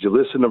 Did you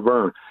listen to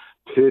Vern?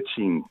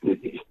 Pitching.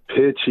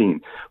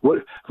 What,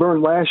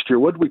 Vern, last year,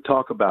 what did we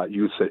talk about?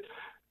 You said,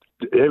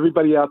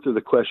 everybody out there,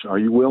 the question, are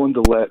you willing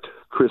to let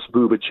Kris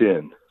Bubic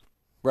in?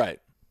 Right.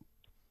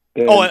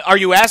 And, are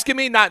you asking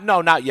me?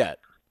 Not yet.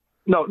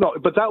 No,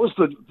 but that was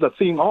the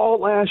theme all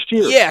last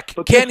year. Yeah,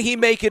 but can he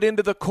make it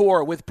into the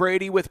core with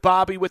Brady, with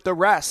Bobby, with the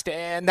rest?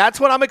 And that's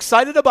what I'm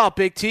excited about,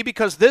 Big T,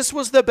 because this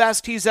was the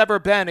best he's ever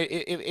been.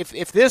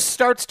 If this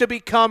starts to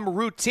become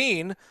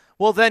routine,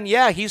 well then,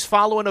 yeah, he's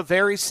following a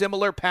very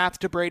similar path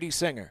to Brady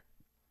Singer.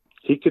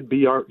 He could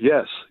be our –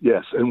 yes,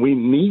 and we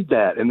need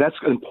that. And that's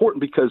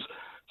important because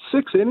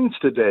 6 innings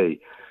today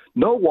 –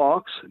 no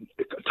walks,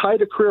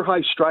 tied a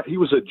career-high strike. He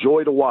was a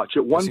joy to watch.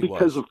 It won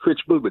because of Kris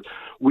Bubic.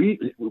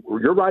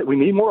 You're right, we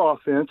need more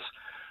offense.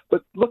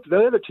 But look,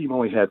 the other team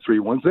only had 3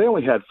 wins. They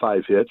only had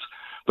 5 hits.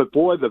 But,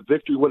 boy, the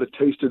victory would have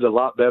tasted a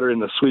lot better,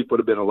 and the sweep would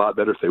have been a lot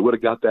better if they would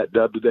have got that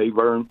dub today,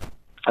 Vern.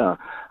 A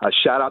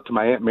shout-out to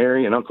my Aunt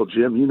Mary and Uncle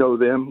Jim. You know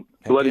them.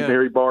 Bloody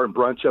Mary Bar and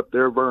Brunch up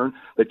there, Vern.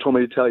 They told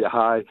me to tell you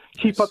hi.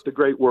 Keep up the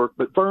great work.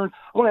 But, Vern,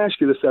 I want to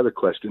ask you this other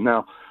question.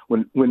 Now,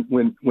 when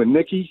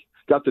Nicky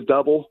got the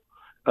double –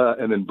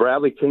 and then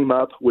Bradley came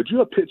up, would you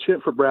have pitch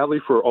hit for Bradley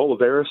for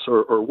Olivares,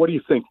 or what do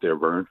you think there,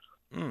 Vern?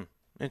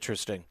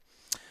 Interesting.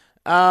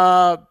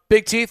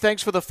 Big T,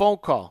 thanks for the phone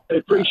call. I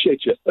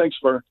appreciate you. Thanks,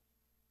 Vern.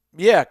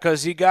 Yeah,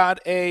 because he got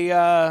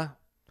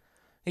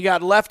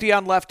lefty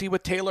on lefty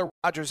with Taylor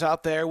Rogers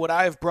out there. Would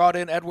I have brought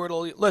in Edward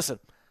Olivares? Listen,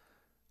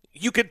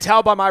 you could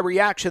tell by my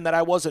reaction that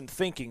I wasn't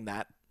thinking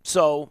that.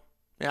 So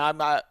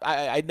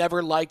I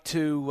never like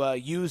to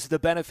use the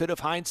benefit of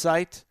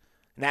hindsight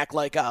and act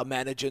like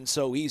managing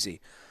so easy.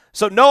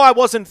 So, no, I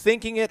wasn't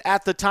thinking it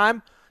at the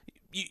time.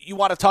 You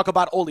want to talk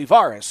about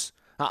Olivares.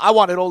 I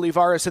wanted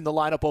Olivares in the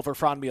lineup over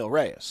Franmil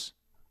Reyes.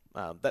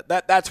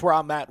 That's where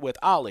I'm at with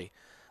Oli.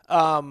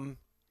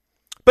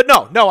 But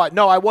no,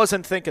 I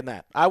wasn't thinking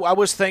that. I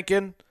was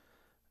thinking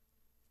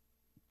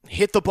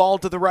hit the ball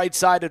to the right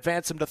side,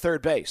 advance him to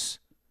third base.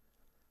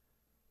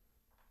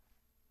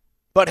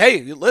 But,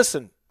 hey,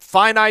 listen,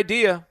 fine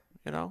idea.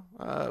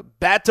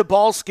 Bat to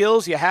ball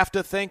skills, you have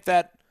to think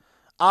that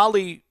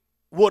Oli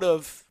would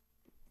have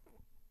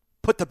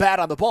put the bat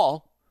on the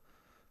ball,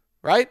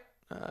 right?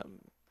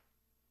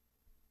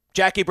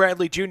 Jackie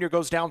Bradley Jr.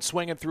 goes down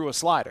swinging through a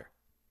slider.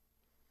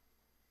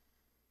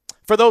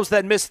 For those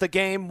that missed the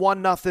game,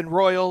 1-0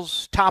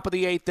 Royals. Top of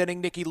the 8th inning,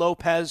 Nicky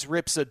Lopez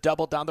rips a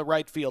double down the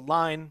right field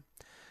line.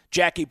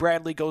 Jackie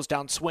Bradley goes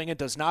down swinging,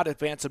 does not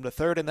advance him to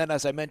third. And then,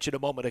 as I mentioned a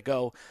moment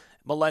ago,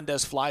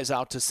 Melendez flies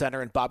out to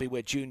center and Bobby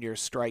Witt Jr.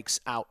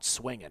 strikes out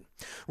swinging.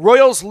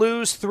 Royals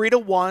lose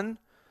 3-1.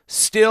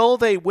 Still,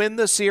 they win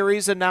the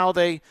series, and now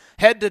they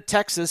head to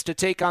Texas to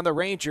take on the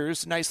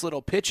Rangers. Nice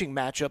little pitching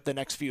matchup the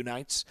next few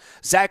nights.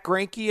 Zach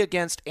Greinke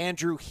against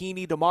Andrew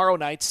Heaney tomorrow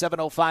night,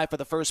 7:05 for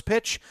the first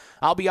pitch.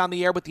 I'll be on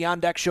the air with the On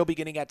Deck Show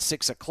beginning at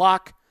 6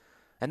 o'clock.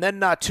 And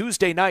then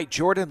Tuesday night,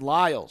 Jordan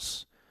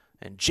Lyles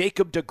and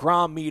Jacob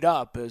deGrom meet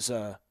up as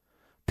a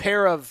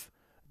pair of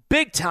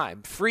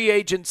big-time free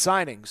agent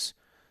signings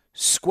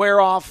square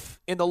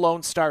off in the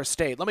Lone Star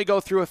State. Let me go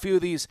through a few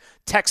of these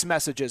text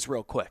messages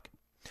real quick.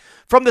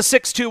 From the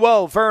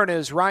 620, Vern,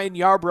 is Ryan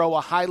Yarbrough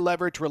a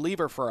high-leverage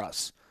reliever for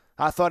us?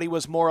 I thought he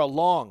was more a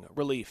long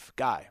relief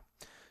guy.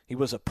 He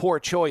was a poor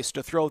choice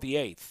to throw the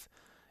 8th.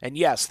 And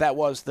yes, that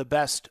was the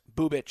best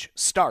Bubic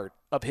start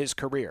of his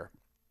career.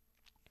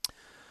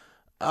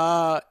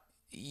 Well,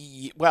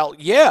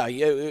 yeah,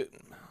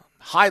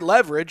 high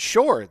leverage,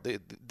 sure.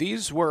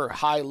 These were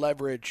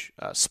high-leverage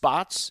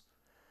spots.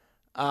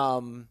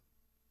 But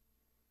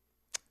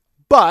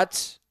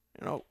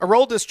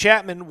Aroldis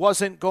Chapman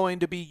wasn't going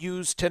to be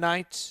used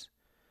tonight.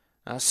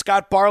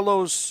 Scott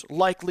Barlow's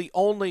likely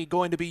only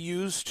going to be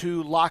used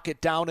to lock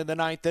it down in the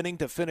 9th inning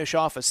to finish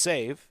off a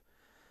save.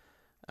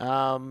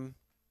 I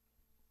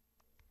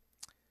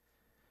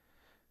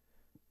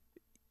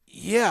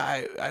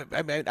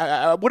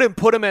wouldn't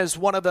put him as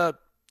one of the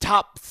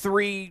top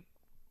 3.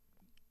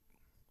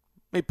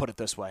 Let me put it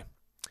this way.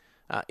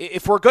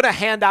 If we're going to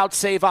hand out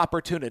save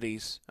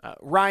opportunities,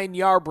 Ryan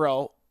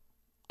Yarbrough,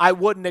 I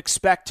wouldn't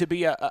expect to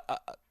be a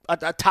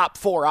top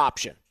 4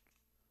 option.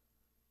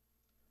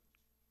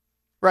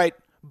 Right?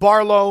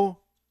 Barlow,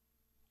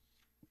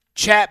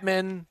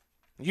 Chapman,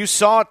 you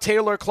saw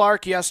Taylor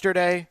Clark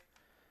yesterday.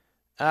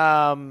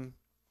 Amir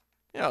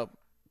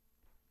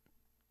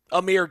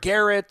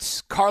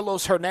Garrett,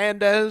 Carlos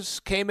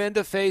Hernandez came in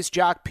to face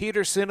Jock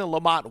Peterson and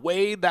Lamont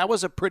Wade. That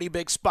was a pretty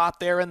big spot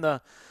there in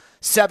the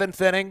 7th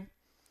inning.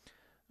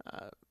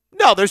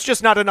 No, there's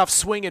just not enough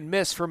swing and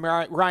miss from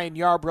Ryan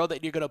Yarbrough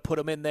that you're going to put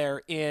him in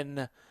there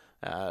in,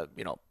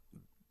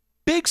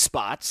 big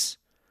spots.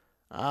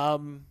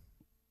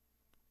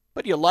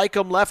 But you like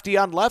him lefty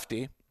on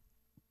lefty.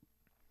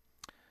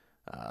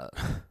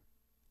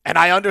 And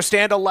I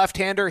understand a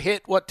left-hander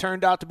hit what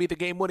turned out to be the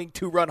game-winning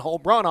 2-run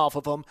home run off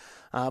of him.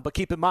 But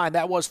keep in mind,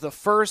 that was the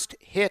first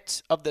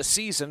hit of the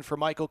season for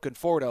Michael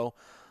Conforto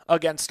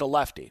against a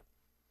lefty.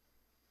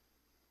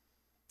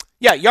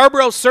 Yeah,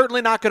 Yarbrough's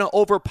certainly not going to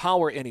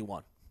overpower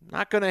anyone.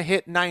 Not going to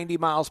hit 90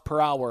 miles per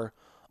hour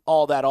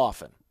all that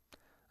often.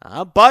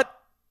 But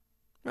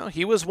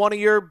he was one of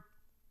your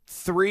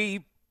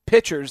 3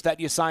 pitchers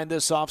that you signed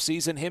this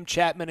offseason, him,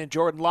 Chapman, and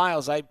Jordan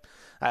Lyles. I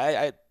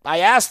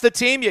asked the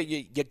team,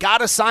 you got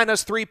to sign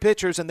us 3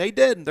 pitchers, and they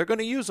did, and they're going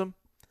to use them.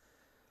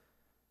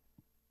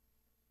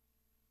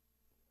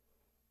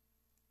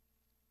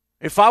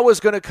 If I was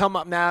going to come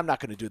up, I'm not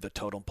going to do the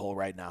totem pole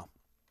right now.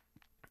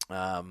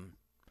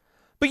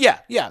 But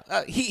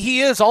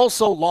he is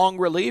also long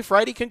relief,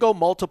 right? He can go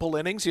multiple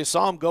innings. You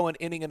saw him go an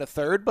inning and a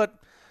third, but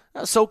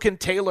so can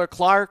Taylor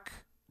Clark.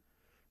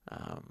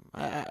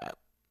 I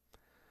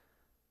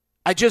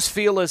just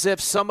feel as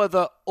if some of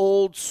the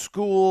old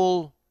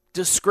school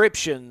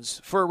descriptions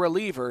for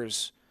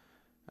relievers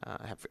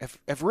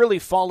have really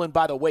fallen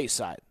by the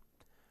wayside.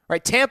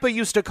 Right? Tampa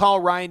used to call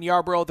Ryan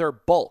Yarbrough their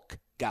bulk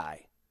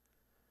guy.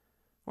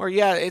 Or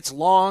it's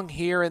long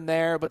here and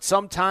there, but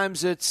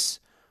sometimes it's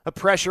a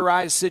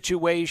pressurized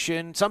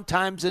situation.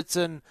 Sometimes it's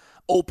an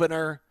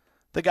opener.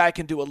 The guy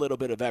can do a little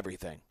bit of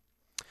everything.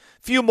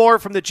 Few more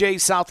from the J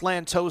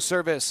Southland Tow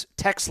Service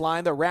text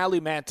line. The Rally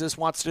Mantis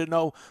wants to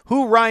know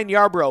who Ryan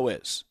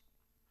Yarbrough is.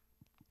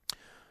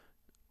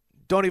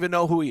 Don't even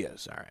know who he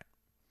is. All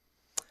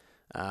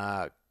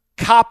right.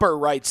 Copper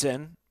writes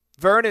in,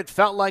 Vern, it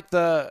felt like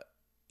the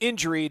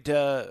injury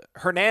to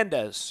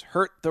Hernandez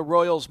hurt the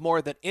Royals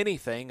more than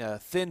anything. A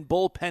thin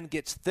bullpen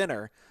gets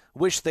thinner.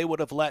 Wish they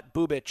would have let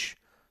Bubic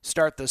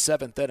start the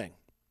 7th inning.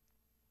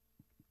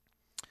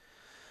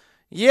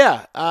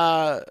 Yeah,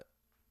 I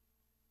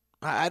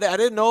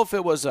didn't know if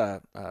it was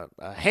a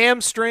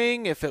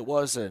hamstring, if it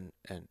was an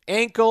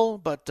ankle,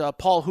 but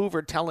Paul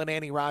Hoover telling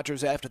Annie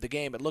Rogers after the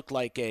game it looked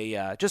like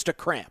just a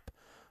cramp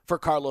for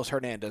Carlos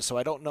Hernandez. So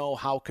I don't know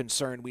how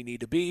concerned we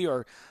need to be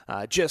or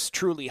just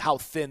truly how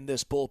thin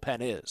this bullpen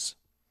is.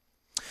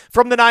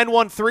 From the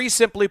 913,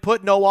 simply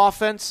put, no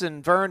offense,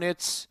 and Vern,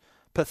 it's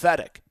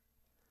pathetic.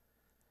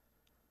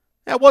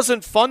 It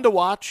wasn't fun to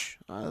watch,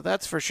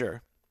 that's for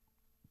sure.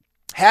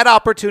 Had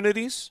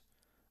opportunities.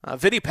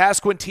 Vinny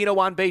Pasquantino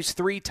on base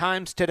 3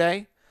 times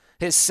today.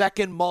 His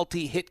second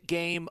multi-hit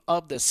game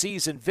of the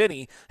season.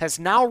 Vinny has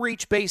now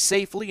reached base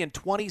safely in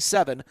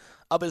 27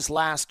 of his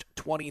last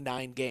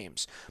 29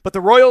 games. But the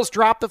Royals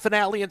dropped the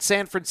finale in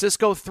San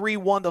Francisco,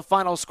 3-1 the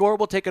final score.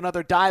 We'll take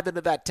another dive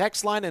into that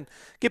text line and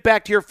get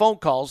back to your phone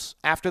calls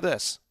after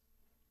this.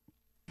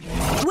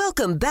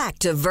 Welcome back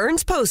to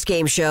Vern's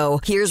Postgame Show.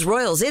 Here's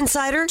Royals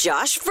insider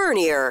Josh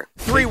Vernier.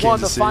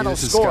 3-1 the final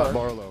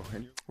score.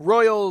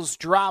 Royals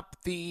drop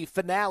the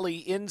finale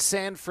in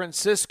San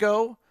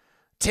Francisco,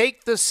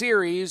 take the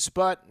series,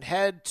 but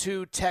head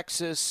to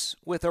Texas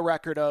with a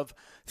record of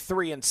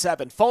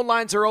 3-7. Phone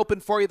lines are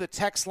open for you. The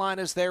text line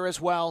is there as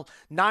well.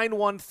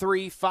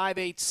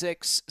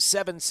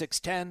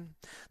 913-586-7610.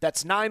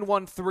 That's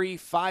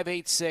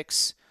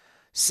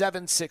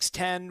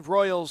 913-586-7610.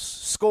 Royals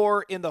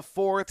score in the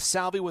 4th.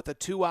 Salvi with a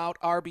 2-out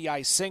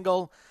RBI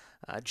single.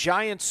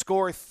 Giants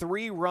score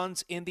 3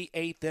 runs in the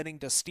 8th inning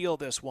to steal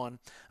this one.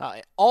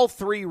 All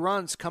 3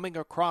 runs coming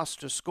across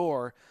to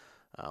score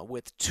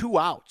with 2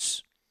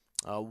 outs.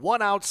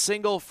 1-out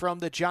single from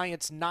the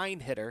Giants'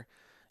 9-hitter.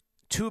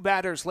 2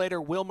 batters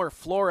later, Wilmer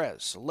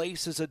Flores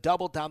laces a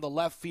double down the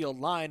left field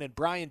line, and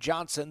Brian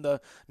Johnson, the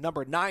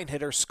number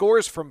 9-hitter,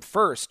 scores from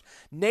first.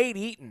 Nate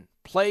Eaton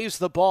plays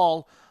the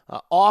ball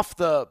off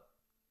the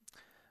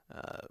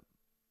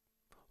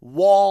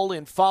wall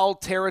in foul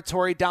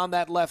territory down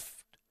that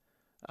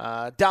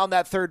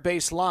third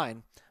base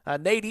line.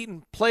 Nate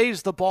Eaton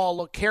plays the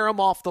ball, carry him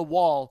off the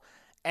wall,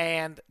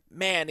 and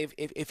man,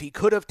 if he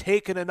could have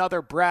taken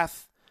another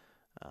breath,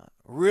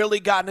 really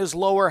gotten his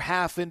lower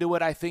half into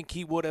it, I think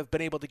he would have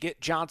been able to get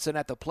Johnson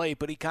at the plate,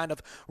 but he kind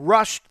of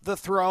rushed the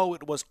throw.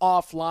 It was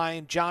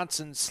offline.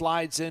 Johnson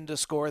slides in to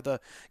score the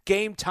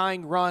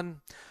game-tying run.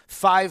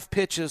 5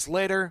 pitches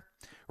later,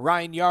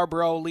 Ryan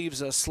Yarbrough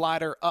leaves a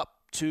slider up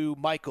to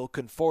Michael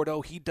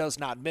Conforto. He does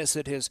not miss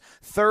it. His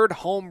 3rd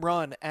home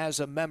run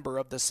as a member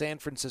of the San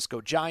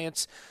Francisco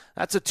Giants.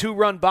 That's a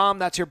 2-run bomb.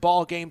 That's your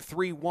ball game.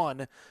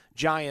 3-1.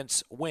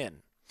 Giants win.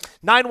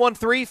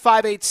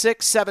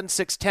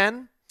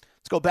 913-586-7610.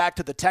 Let's go back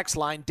to the text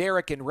line.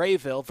 Derek in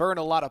Rayville. Vern,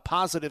 a lot of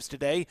positives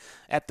today.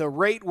 At the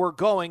rate we're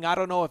going, I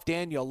don't know if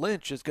Daniel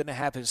Lynch is going to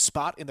have his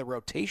spot in the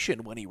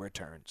rotation when he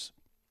returns.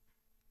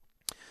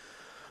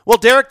 Well,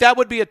 Derek, that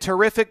would be a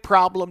terrific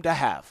problem to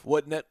have,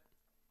 wouldn't it?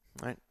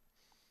 Right.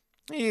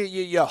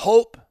 You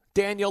hope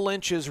Daniel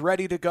Lynch is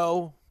ready to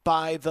go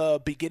by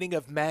the beginning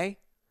of May.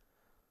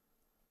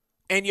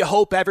 And you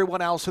hope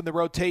everyone else in the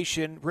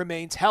rotation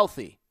remains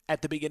healthy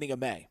at the beginning of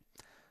May.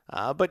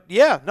 I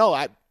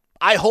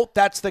hope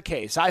that's the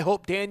case. I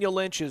hope Daniel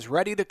Lynch is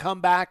ready to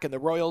come back and the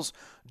Royals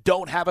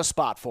don't have a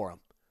spot for him.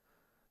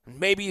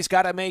 Maybe he's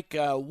got to make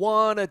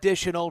one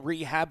additional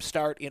rehab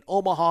start in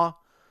Omaha.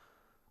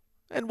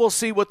 And we'll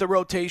see what the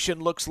rotation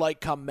looks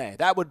like come May.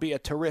 That would be a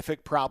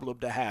terrific problem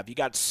to have. You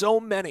got so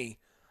many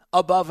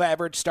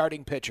above-average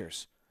starting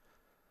pitchers.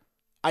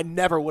 I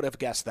never would have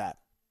guessed that.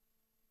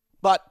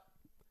 But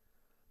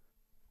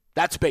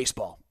That's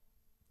baseball.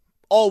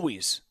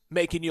 Always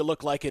making you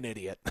look like an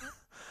idiot.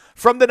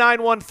 From the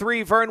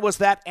 913, Vern, was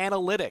that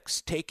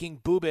analytics taking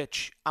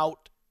Bubic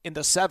out in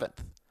the 7th?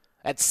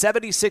 At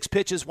 76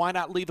 pitches, why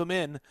not leave him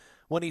in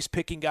when he's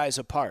picking guys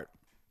apart?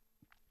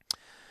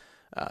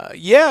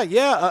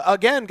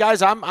 Again,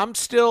 guys, I'm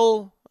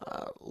still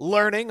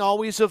learning,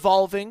 always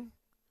evolving.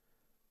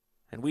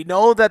 And we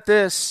know that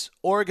this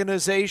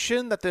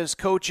organization, that this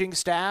coaching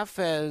staff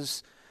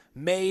has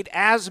made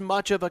as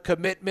much of a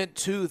commitment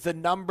to the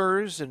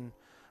numbers and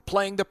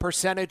playing the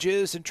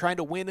percentages and trying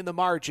to win in the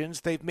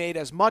margins. They've made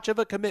as much of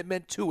a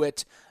commitment to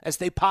it as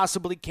they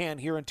possibly can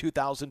here in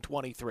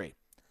 2023.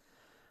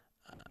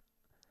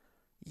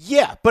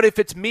 But if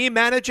it's me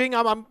managing,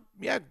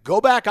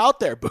 go back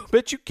out there.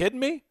 Bubic, you kidding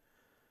me?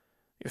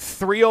 You're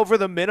 3 over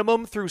the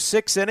minimum through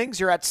 6 innings.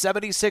 You're at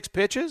 76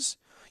 pitches.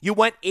 You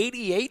went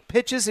 88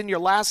 pitches in your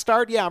last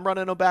start. Yeah, I'm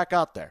running them back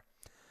out there.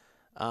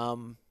 I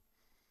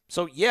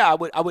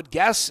would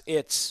guess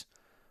it's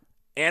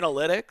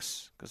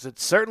analytics, because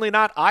it's certainly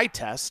not eye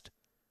test.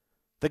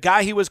 The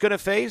guy he was going to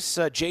face,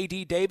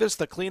 J.D. Davis,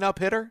 the cleanup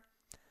hitter,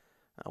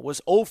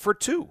 was 0 for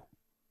 2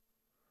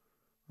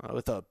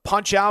 with a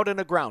punch out and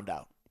a ground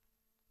out.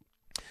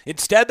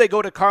 Instead, they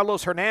go to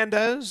Carlos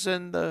Hernandez,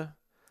 and the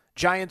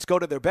Giants go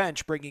to their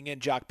bench, bringing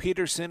in Jock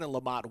Peterson and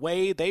Lamont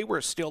Wade. They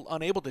were still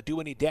unable to do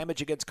any damage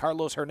against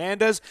Carlos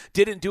Hernandez,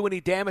 didn't do any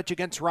damage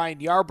against Ryan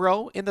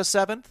Yarbrough in the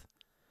 7th.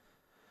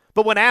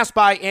 But when asked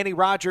by Andy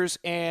Rogers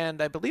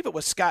and I believe it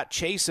was Scott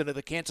Chasen of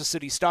the Kansas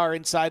City Star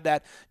inside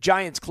that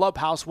Giants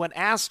clubhouse, when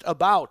asked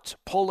about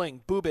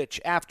pulling Bubic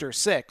after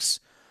 6,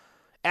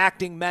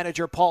 acting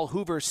manager Paul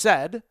Hoover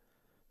said,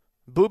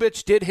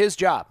 Bubic did his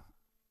job.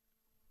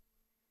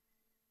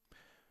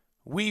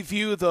 We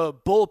view the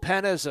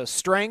bullpen as a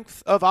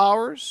strength of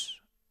ours.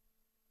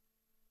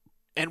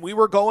 And we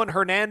were going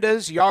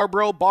Hernandez,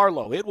 Yarbrough,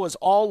 Barlow. It was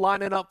all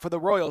lining up for the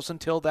Royals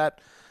until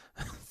that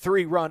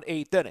 3-run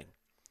 8th inning.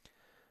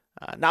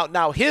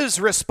 Now his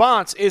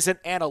response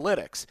isn't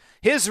analytics.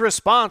 His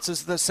response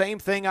is the same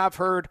thing I've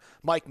heard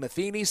Mike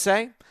Matheny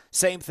say,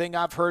 same thing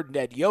I've heard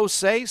Ned Yost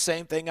say,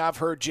 same thing I've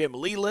heard Jim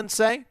Leland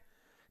say.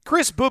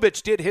 Kris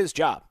Bubic did his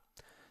job.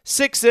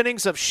 6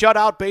 innings of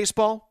shutout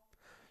baseball,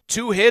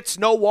 2 hits,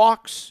 no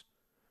walks.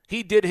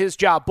 He did his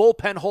job.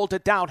 Bullpen hold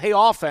it down. Hey,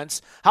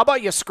 offense, how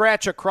about you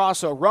scratch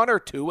across a run or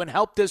 2 and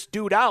help this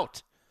dude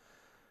out?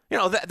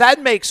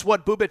 That makes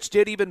what Bubic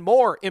did even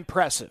more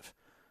impressive.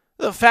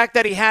 The fact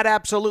that he had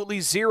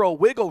absolutely 0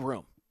 wiggle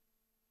room.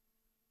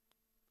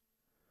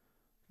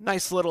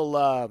 Nice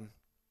little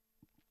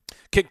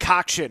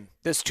concoction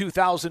this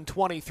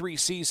 2023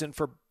 season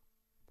for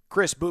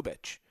Kris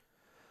Bubic.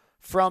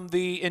 From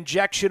the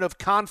injection of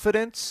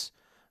confidence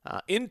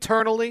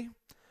internally,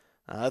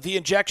 the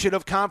injection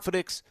of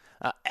confidence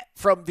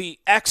from the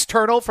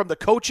external, from the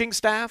coaching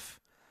staff.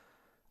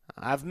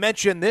 I've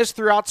mentioned this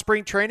throughout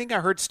spring training.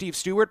 I heard Steve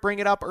Stewart bring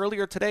it up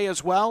earlier today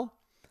as well.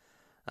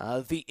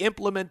 The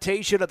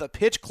implementation of the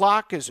pitch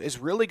clock is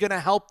really going to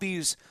help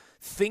these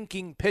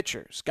thinking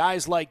pitchers,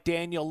 guys like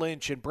Daniel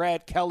Lynch and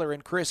Brad Keller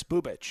and Kris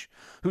Bubic,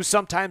 who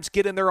sometimes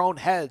get in their own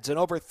heads and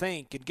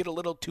overthink and get a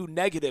little too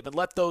negative and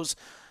let those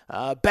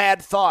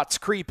bad thoughts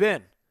creep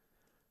in.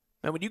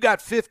 And when you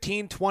got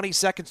 15, 20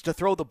 seconds to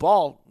throw the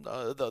ball,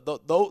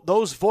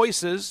 those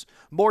voices,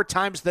 more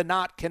times than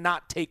not,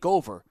 cannot take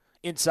over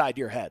inside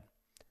your head.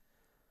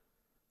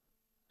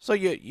 So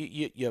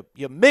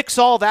you mix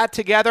all that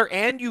together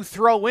and you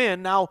throw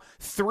in now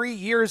 3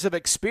 years of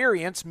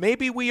experience.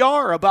 Maybe we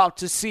are about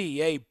to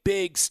see a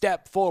big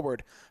step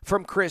forward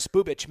from Kris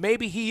Bubic.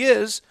 Maybe he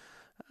is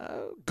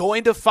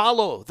going to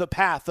follow the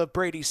path of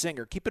Brady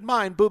Singer. Keep in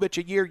mind, Bubic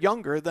a year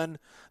younger than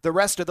the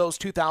rest of those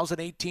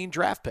 2018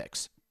 draft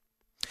picks.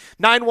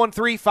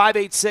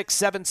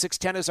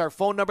 913-586-7610 is our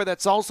phone number.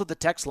 That's also the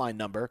text line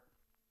number.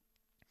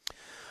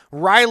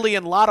 Riley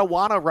in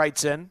Lottawanna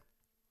writes in,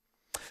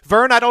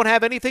 Vern, I don't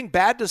have anything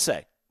bad to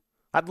say.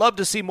 I'd love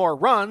to see more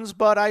runs,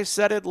 but I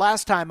said it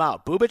last time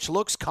out. Bubic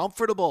looks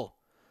comfortable.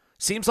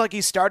 Seems like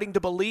he's starting to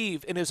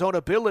believe in his own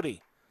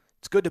ability.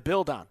 It's good to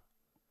build on.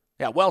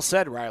 Yeah, well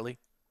said, Riley.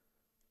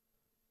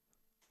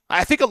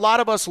 I think a lot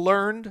of us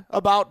learned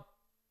about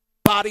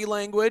body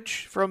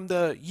language from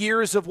the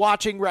years of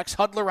watching Rex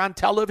Hudler on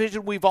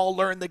television. We've all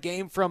learned the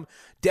game from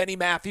Denny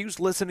Matthews,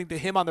 listening to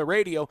him on the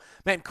radio.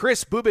 Man,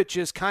 Kris Bubic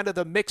is kind of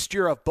the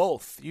mixture of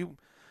both.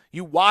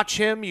 You watch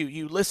him,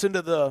 you listen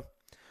to the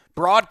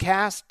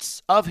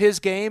broadcasts of his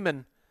game,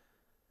 and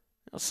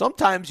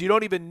sometimes you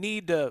don't even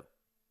need to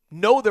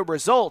know the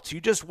results.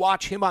 You just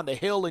watch him on the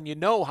hill and you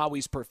know how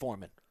he's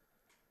performing.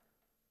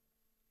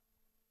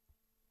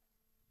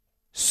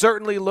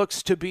 Certainly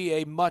looks to be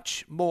a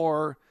much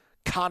more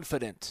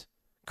confident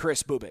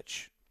Kris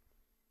Bubic.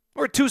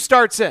 We're 2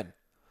 starts in.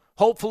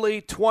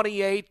 Hopefully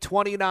 28,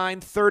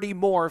 29, 30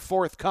 more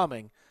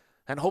forthcoming,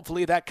 and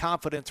hopefully that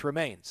confidence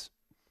remains.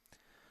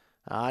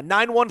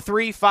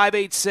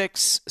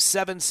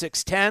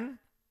 913-586-7610.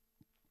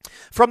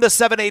 From the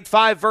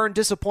 785, Vern,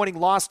 disappointing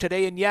loss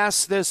today. And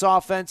yes, this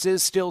offense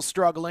is still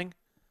struggling.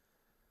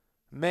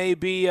 may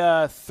be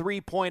a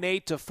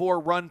 3.8 to 4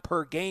 run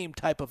per game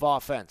type of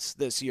offense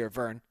this year,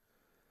 Vern.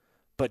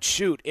 But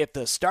shoot, if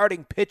the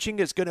starting pitching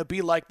is going to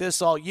be like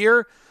this all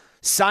year,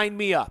 sign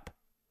me up.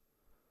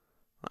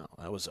 Well,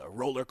 that was a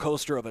roller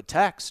coaster of a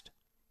text.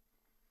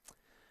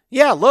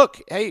 Yeah,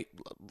 look, hey,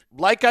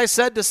 like I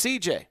said to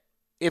CJ,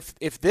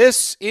 if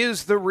this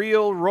is the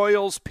real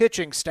Royals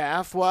pitching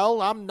staff,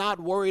 well, I'm not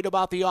worried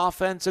about the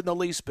offense in the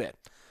least bit.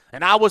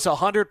 And I was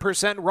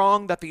 100%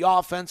 wrong that the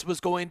offense was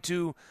going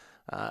to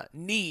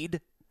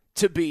need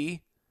to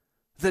be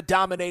the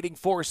dominating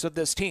force of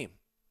this team.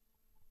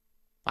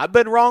 I've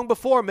been wrong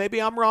before.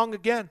 Maybe I'm wrong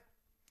again.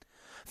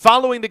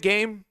 Following the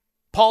game,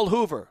 Paul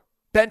Hoover,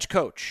 bench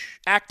coach,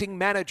 acting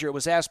manager,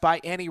 was asked by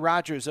Annie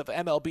Rogers of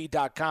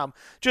MLB.com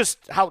just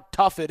how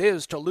tough it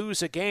is to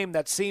lose a game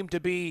that seemed to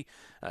be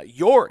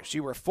yours.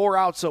 You were 4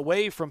 outs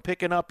away from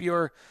picking up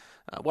your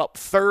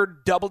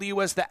third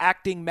W as the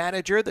acting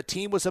manager. The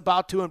team was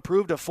about to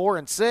improve to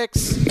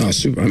 4-6. No,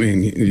 super. I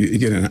mean, you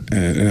get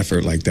an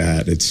effort like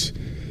that.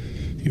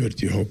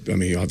 You hope. I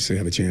mean, you obviously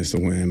have a chance to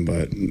win,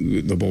 but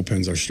the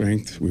bullpen's our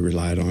strength. We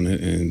relied on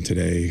it, and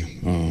today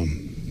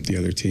the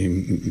other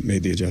team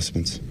made the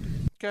adjustments.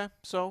 Okay,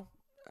 so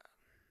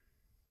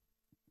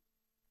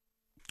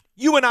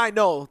you and I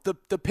know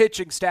the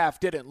pitching staff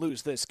didn't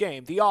lose this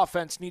game. The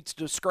offense needs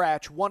to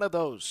scratch one of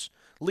those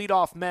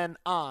leadoff men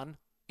on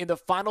in the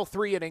final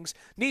 3 innings,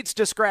 needs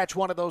to scratch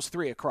one of those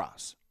 3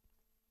 across.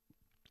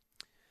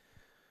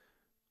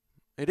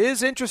 It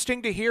is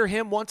interesting to hear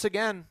him once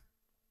again.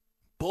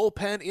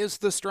 Bullpen is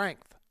the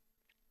strength.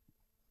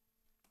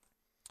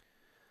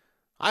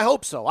 I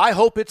hope so. I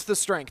hope it's the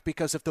strength,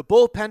 because if the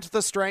bullpen's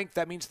the strength,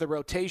 that means the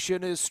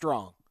rotation is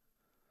strong.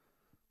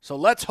 So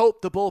let's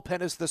hope the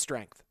bullpen is the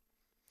strength.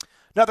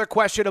 Another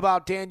question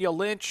about Daniel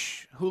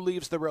Lynch, who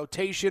leaves the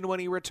rotation when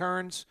he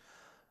returns.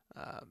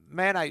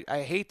 Man,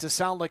 I hate to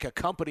sound like a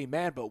company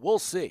man, but we'll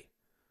see.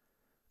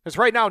 Because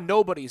right now,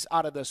 nobody's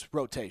out of this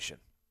rotation.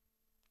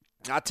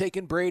 Not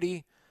taking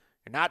Brady.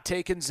 You're not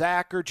taking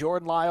Zach or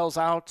Jordan Lyles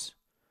out.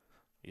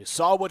 You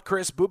saw what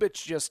Kris Bubic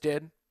just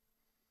did.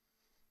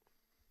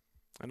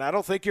 And I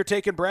don't think you're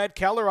taking Brad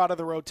Keller out of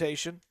the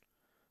rotation.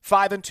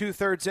 5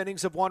 2/3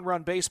 innings of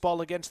 1-run baseball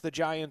against the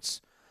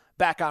Giants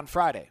back on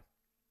Friday.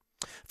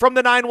 From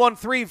the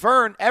 913,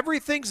 Vern,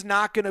 everything's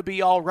not going to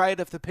be all right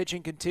if the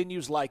pitching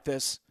continues like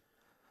this.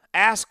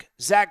 Ask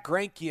Zach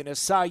Greinke in his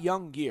Cy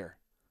Young year.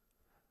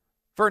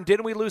 Vern,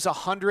 didn't we lose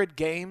 100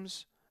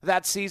 games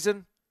that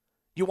season?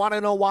 You want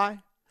to know why?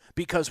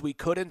 Because we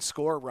couldn't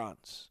score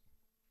runs.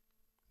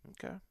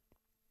 Okay.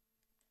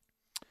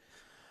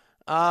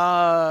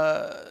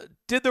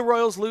 Did the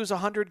Royals lose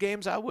 100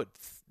 games?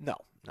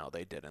 No,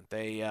 they didn't.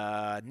 They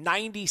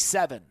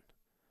 97.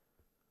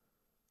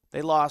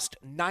 They lost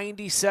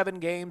 97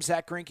 games.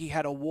 Zach Greinke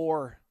had a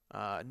WAR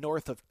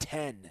north of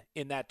 10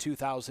 in that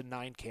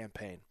 2009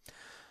 campaign.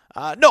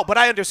 No, but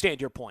I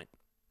understand your point.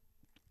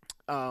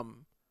 But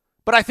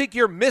I think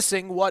you're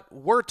missing what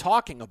we're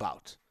talking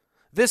about.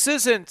 This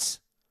isn't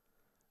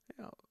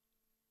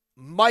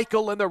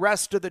Michael and the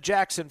rest of the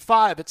Jackson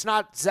 5. It's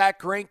not Zach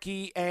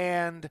Greinke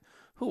and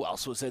who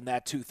else was in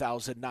that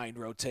 2009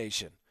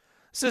 rotation.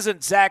 This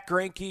isn't Zach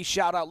Greinke,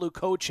 shout out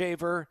Luke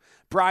Hochevar,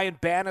 Brian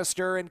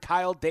Bannister and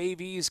Kyle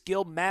Davies,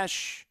 Gil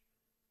Mesh,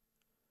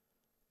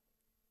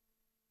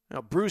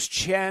 Bruce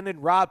Chen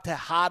and Rob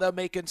Tejada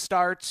making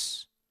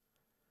starts.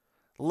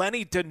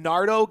 Lenny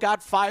DiNardo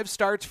got 5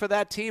 starts for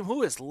that team.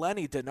 Who is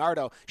Lenny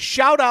DiNardo?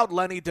 Shout out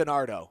Lenny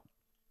DiNardo.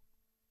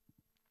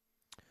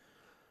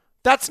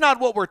 That's not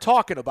what we're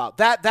talking about.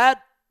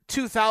 That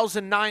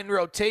 2009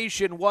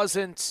 rotation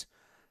wasn't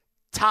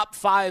top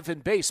 5 in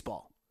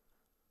baseball.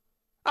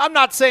 I'm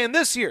not saying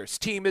this year's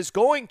team is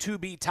going to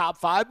be top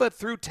 5, but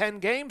through 10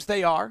 games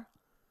they are.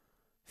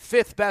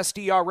 5th best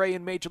ERA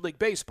in Major League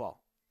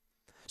Baseball.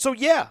 So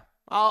yeah,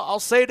 I'll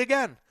say it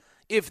again.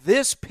 If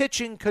this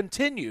pitching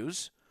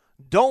continues,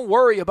 don't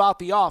worry about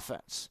the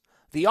offense.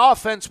 The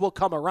offense will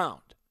come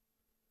around.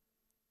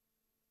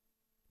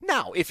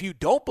 Now, if you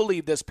don't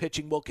believe this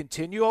pitching will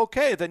continue,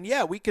 okay, then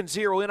yeah, we can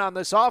zero in on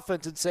this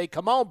offense and say,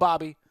 come on,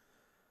 Bobby.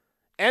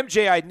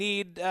 MJ, I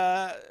need,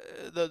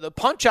 the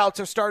punch-outs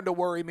are starting to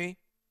worry me.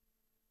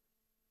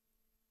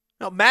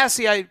 Now,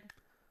 Massey,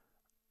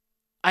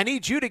 I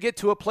need you to get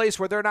to a place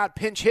where they're not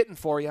pinch hitting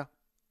for you.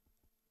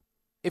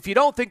 If you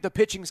don't think the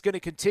pitching's going to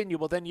continue,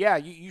 well, then yeah,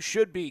 you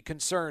should be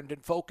concerned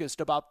and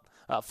focused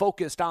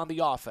on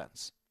the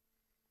offense.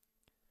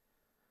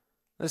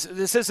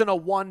 This isn't a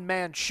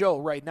one-man show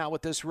right now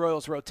with this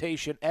Royals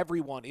rotation.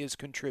 Everyone is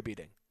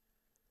contributing.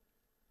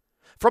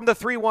 From the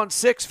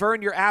 316,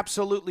 Vern, you're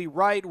absolutely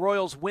right.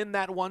 Royals win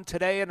that one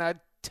today, and I'd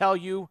tell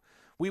you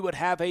we would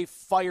have a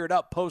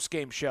fired-up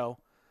postgame show.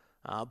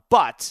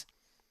 But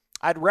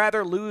I'd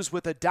rather lose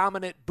with a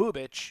dominant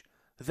Bubic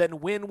than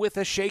win with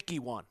a shaky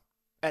one,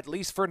 at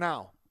least for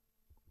now.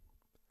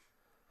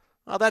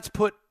 Well, that's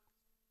put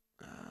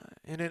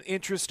in an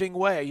interesting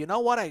way. You know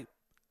what?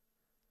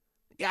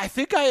 I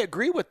think I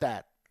agree with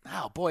that.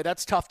 Oh, boy,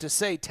 that's tough to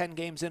say 10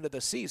 games into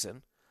the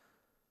season.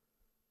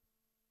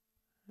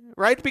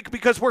 right?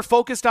 Because we're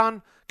focused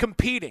on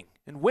competing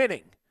and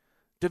winning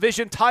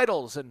division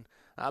titles and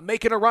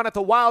making a run at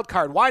the wild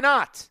card. Why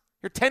not?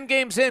 You're 10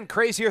 games in,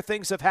 crazier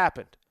things have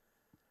happened.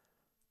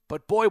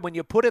 But boy, when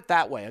you put it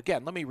that way,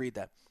 again, let me read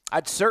that.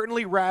 I'd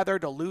certainly rather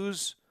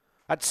lose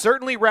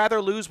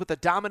with a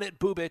dominant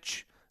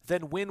Bubic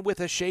than win with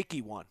a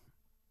shaky one.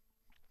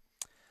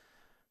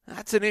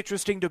 That's an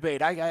interesting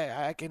debate.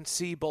 I can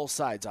see both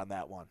sides on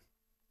that one.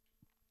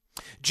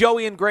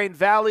 Joey in Grain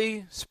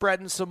Valley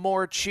spreading some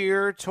more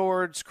cheer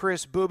towards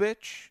Kris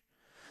Bubic.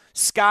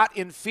 Scott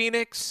in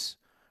Phoenix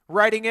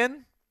writing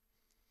in.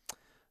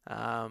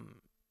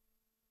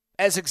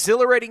 As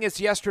exhilarating as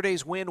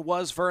yesterday's win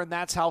was, Vern,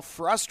 that's how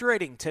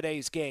frustrating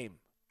today's game.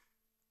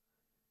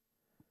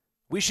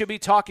 We should be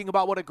talking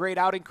about what a great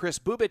outing Kris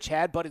Bubic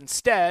had, but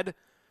instead,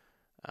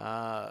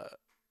 we're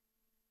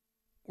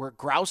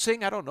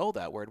grousing. I don't know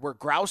that word. We're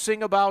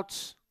grousing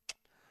about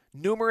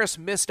numerous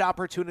missed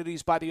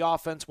opportunities by the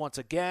offense once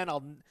again.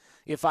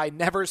 If I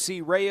never see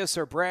Reyes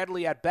or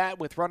Bradley at bat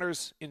with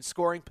runners in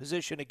scoring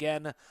position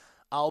again,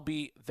 I'll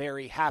be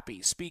very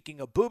happy. Speaking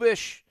of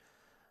Bubic,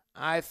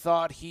 I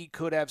thought he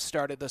could have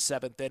started the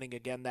 7th inning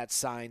again. That's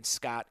signed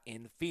Scott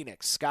in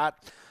Phoenix. Scott,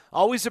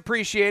 always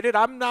appreciated.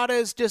 I'm not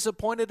as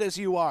disappointed as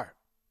you are.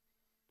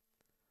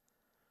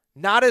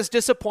 Not as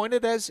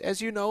disappointed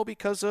as you know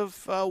because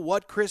of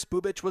what Kris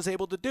Bubic was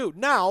able to do.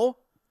 Now,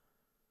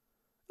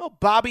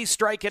 Bobby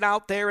striking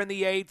out there in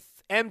the 8th.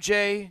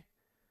 MJ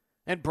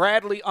and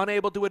Bradley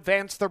unable to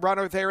advance the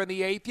runner there in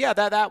the 8th. Yeah,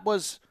 that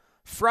was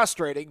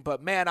frustrating,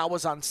 but man, I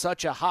was on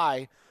such a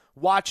high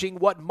watching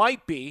what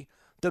might be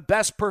the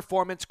best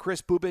performance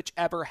Kris Bubic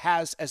ever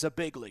has as a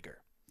big leaguer.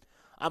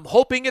 I'm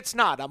hoping it's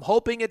not. I'm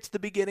hoping it's the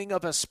beginning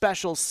of a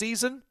special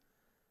season.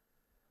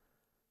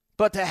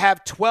 But to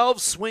have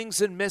 12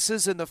 swings and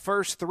misses in the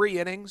first 3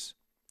 innings,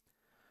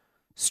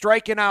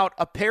 striking out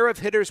a pair of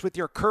hitters with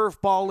your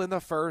curveball in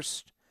the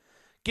first,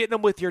 getting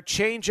them with your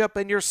changeup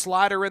and your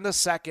slider in the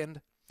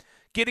second,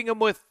 getting them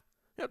with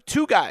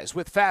 2 guys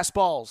with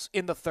fastballs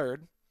in the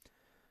third.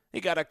 You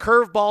got a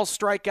curveball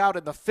strikeout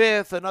in the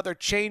 5th, another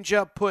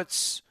changeup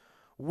puts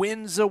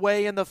wins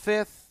away in the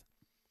 5th.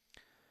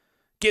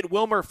 Get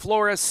Wilmer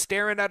Flores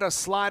staring at a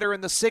slider in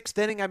the 6th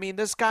inning. I mean,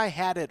 this guy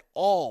had it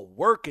all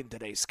working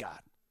today,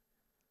 Scott.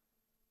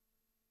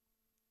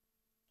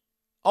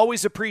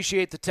 Always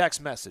appreciate the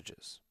text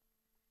messages.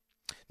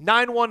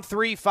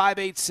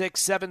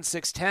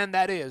 913-586-7610.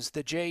 That is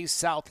the Jay's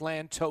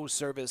Southland Tow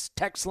Service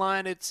text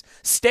line. It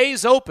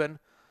stays open,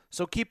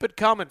 so keep it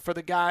coming for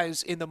the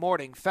guys in the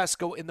morning.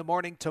 Fesco in the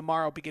morning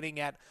tomorrow beginning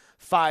at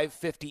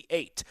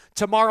 5:58.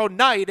 Tomorrow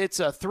night, it's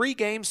a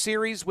 3-game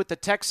series with the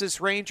Texas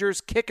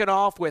Rangers kicking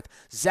off with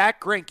Zach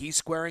Greinke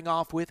squaring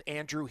off with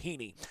Andrew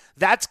Heaney.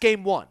 That's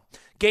game 1.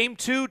 Game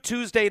 2,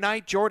 Tuesday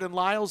night, Jordan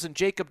Lyles and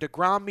Jacob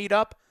deGrom meet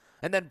up.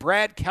 And then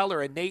Brad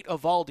Keller and Nate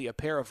Eovaldi, a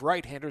pair of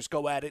right-handers,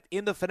 go at it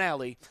in the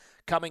finale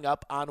coming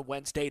up on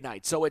Wednesday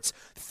night. So it's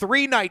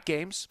 3 night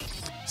games,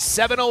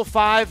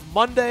 7:05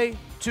 Monday,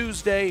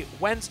 Tuesday,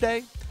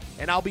 Wednesday,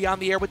 and I'll be on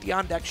the air with the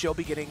On Deck Show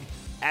beginning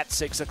at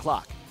 6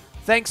 o'clock.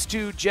 Thanks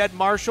to Jed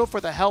Marshall for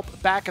the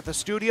help back at the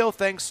studio.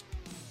 Thanks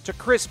to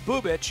Kris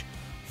Bubic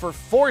for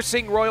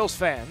forcing Royals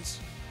fans.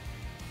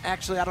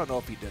 Actually, I don't know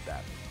if he did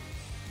that.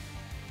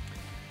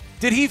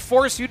 Did he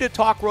force you to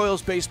talk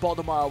Royals baseball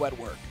tomorrow at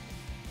work?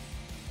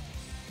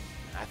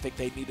 I think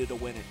they needed to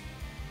win it.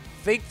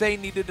 Think they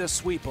needed to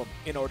sweep them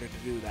in order to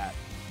do that.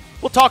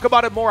 We'll talk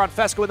about it more on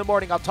Fesco in the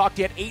morning. I'll talk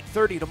to you at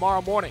 8:30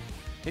 tomorrow morning.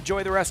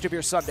 Enjoy the rest of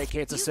your Sunday,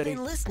 Kansas City. You've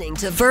been listening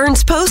to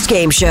Vern's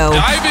Postgame Show.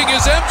 Diving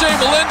is MJ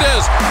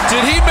Melendez.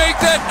 Did he make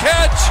that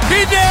catch?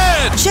 He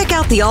did! Check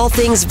out the All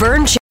Things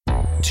Vern Show.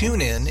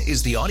 TuneIn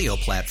is the audio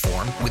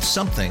platform with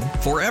something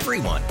for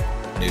everyone.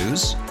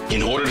 News.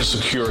 In order to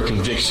secure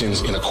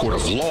convictions in a court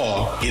of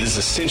law, it is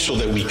essential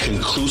that we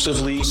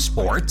conclusively.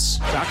 Sports.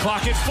 Shot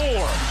clock at 4.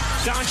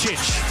 Doncic.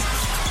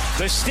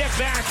 The step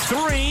back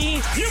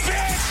 3. You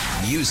bet!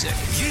 Music.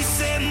 You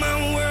set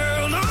my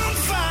world on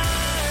fire.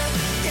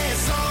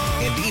 Yes,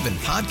 and even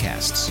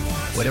podcasts.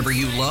 Whatever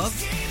you love,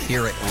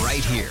 hear it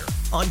right here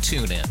on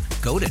TuneIn.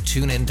 Go to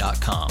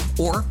TuneIn.com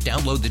or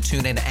download the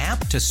TuneIn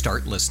app to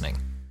start listening.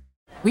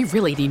 We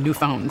really need new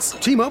phones.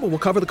 T-Mobile will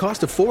cover the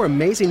cost of 4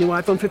 amazing new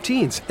iPhone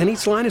 15s, and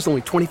each line is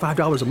only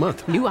 $25 a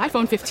month. New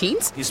iPhone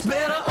 15s? It's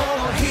better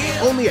over here.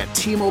 Only at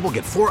T-Mobile,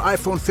 get 4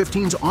 iPhone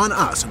 15s on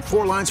us and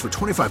 4 lines for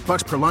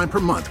 $25 per line per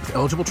month with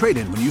eligible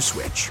trade-in when you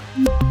switch.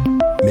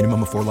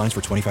 Minimum of 4 lines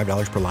for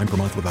 $25 per line per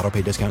month with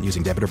autopay discount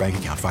using debit or bank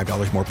account.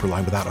 $5 more per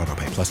line without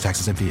autopay, plus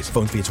taxes and fees.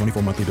 Phone fee at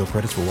 24 monthly bill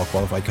credits for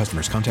well-qualified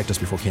customers. Contact us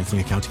before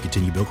canceling account to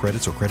continue bill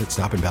credits or credit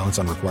stop and balance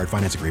on required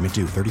finance agreement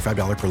due.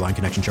 $35 per line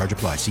connection charge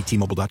applies. See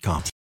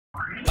T-Mobile.com.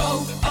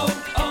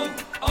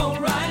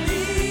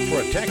 O'Reilly.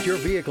 For a Protect your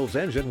vehicle's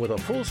engine with a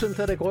full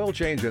synthetic oil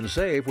change and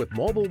save with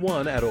Mobil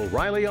 1 at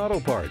O'Reilly Auto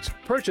Parts.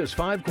 Purchase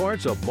 5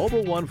 quarts of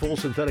Mobil 1 full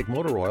synthetic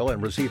motor oil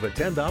and receive a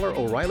 $10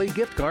 O'Reilly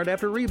gift card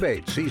after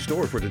rebate. See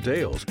store for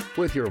details.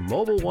 With your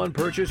Mobil 1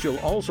 purchase, you'll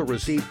also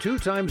receive 2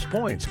 times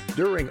points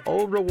during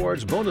O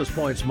Rewards Bonus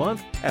Points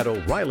Month at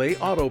O'Reilly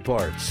Auto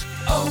Parts.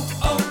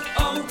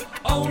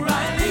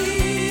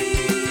 O'Reilly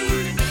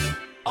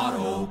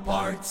Auto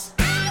Parts.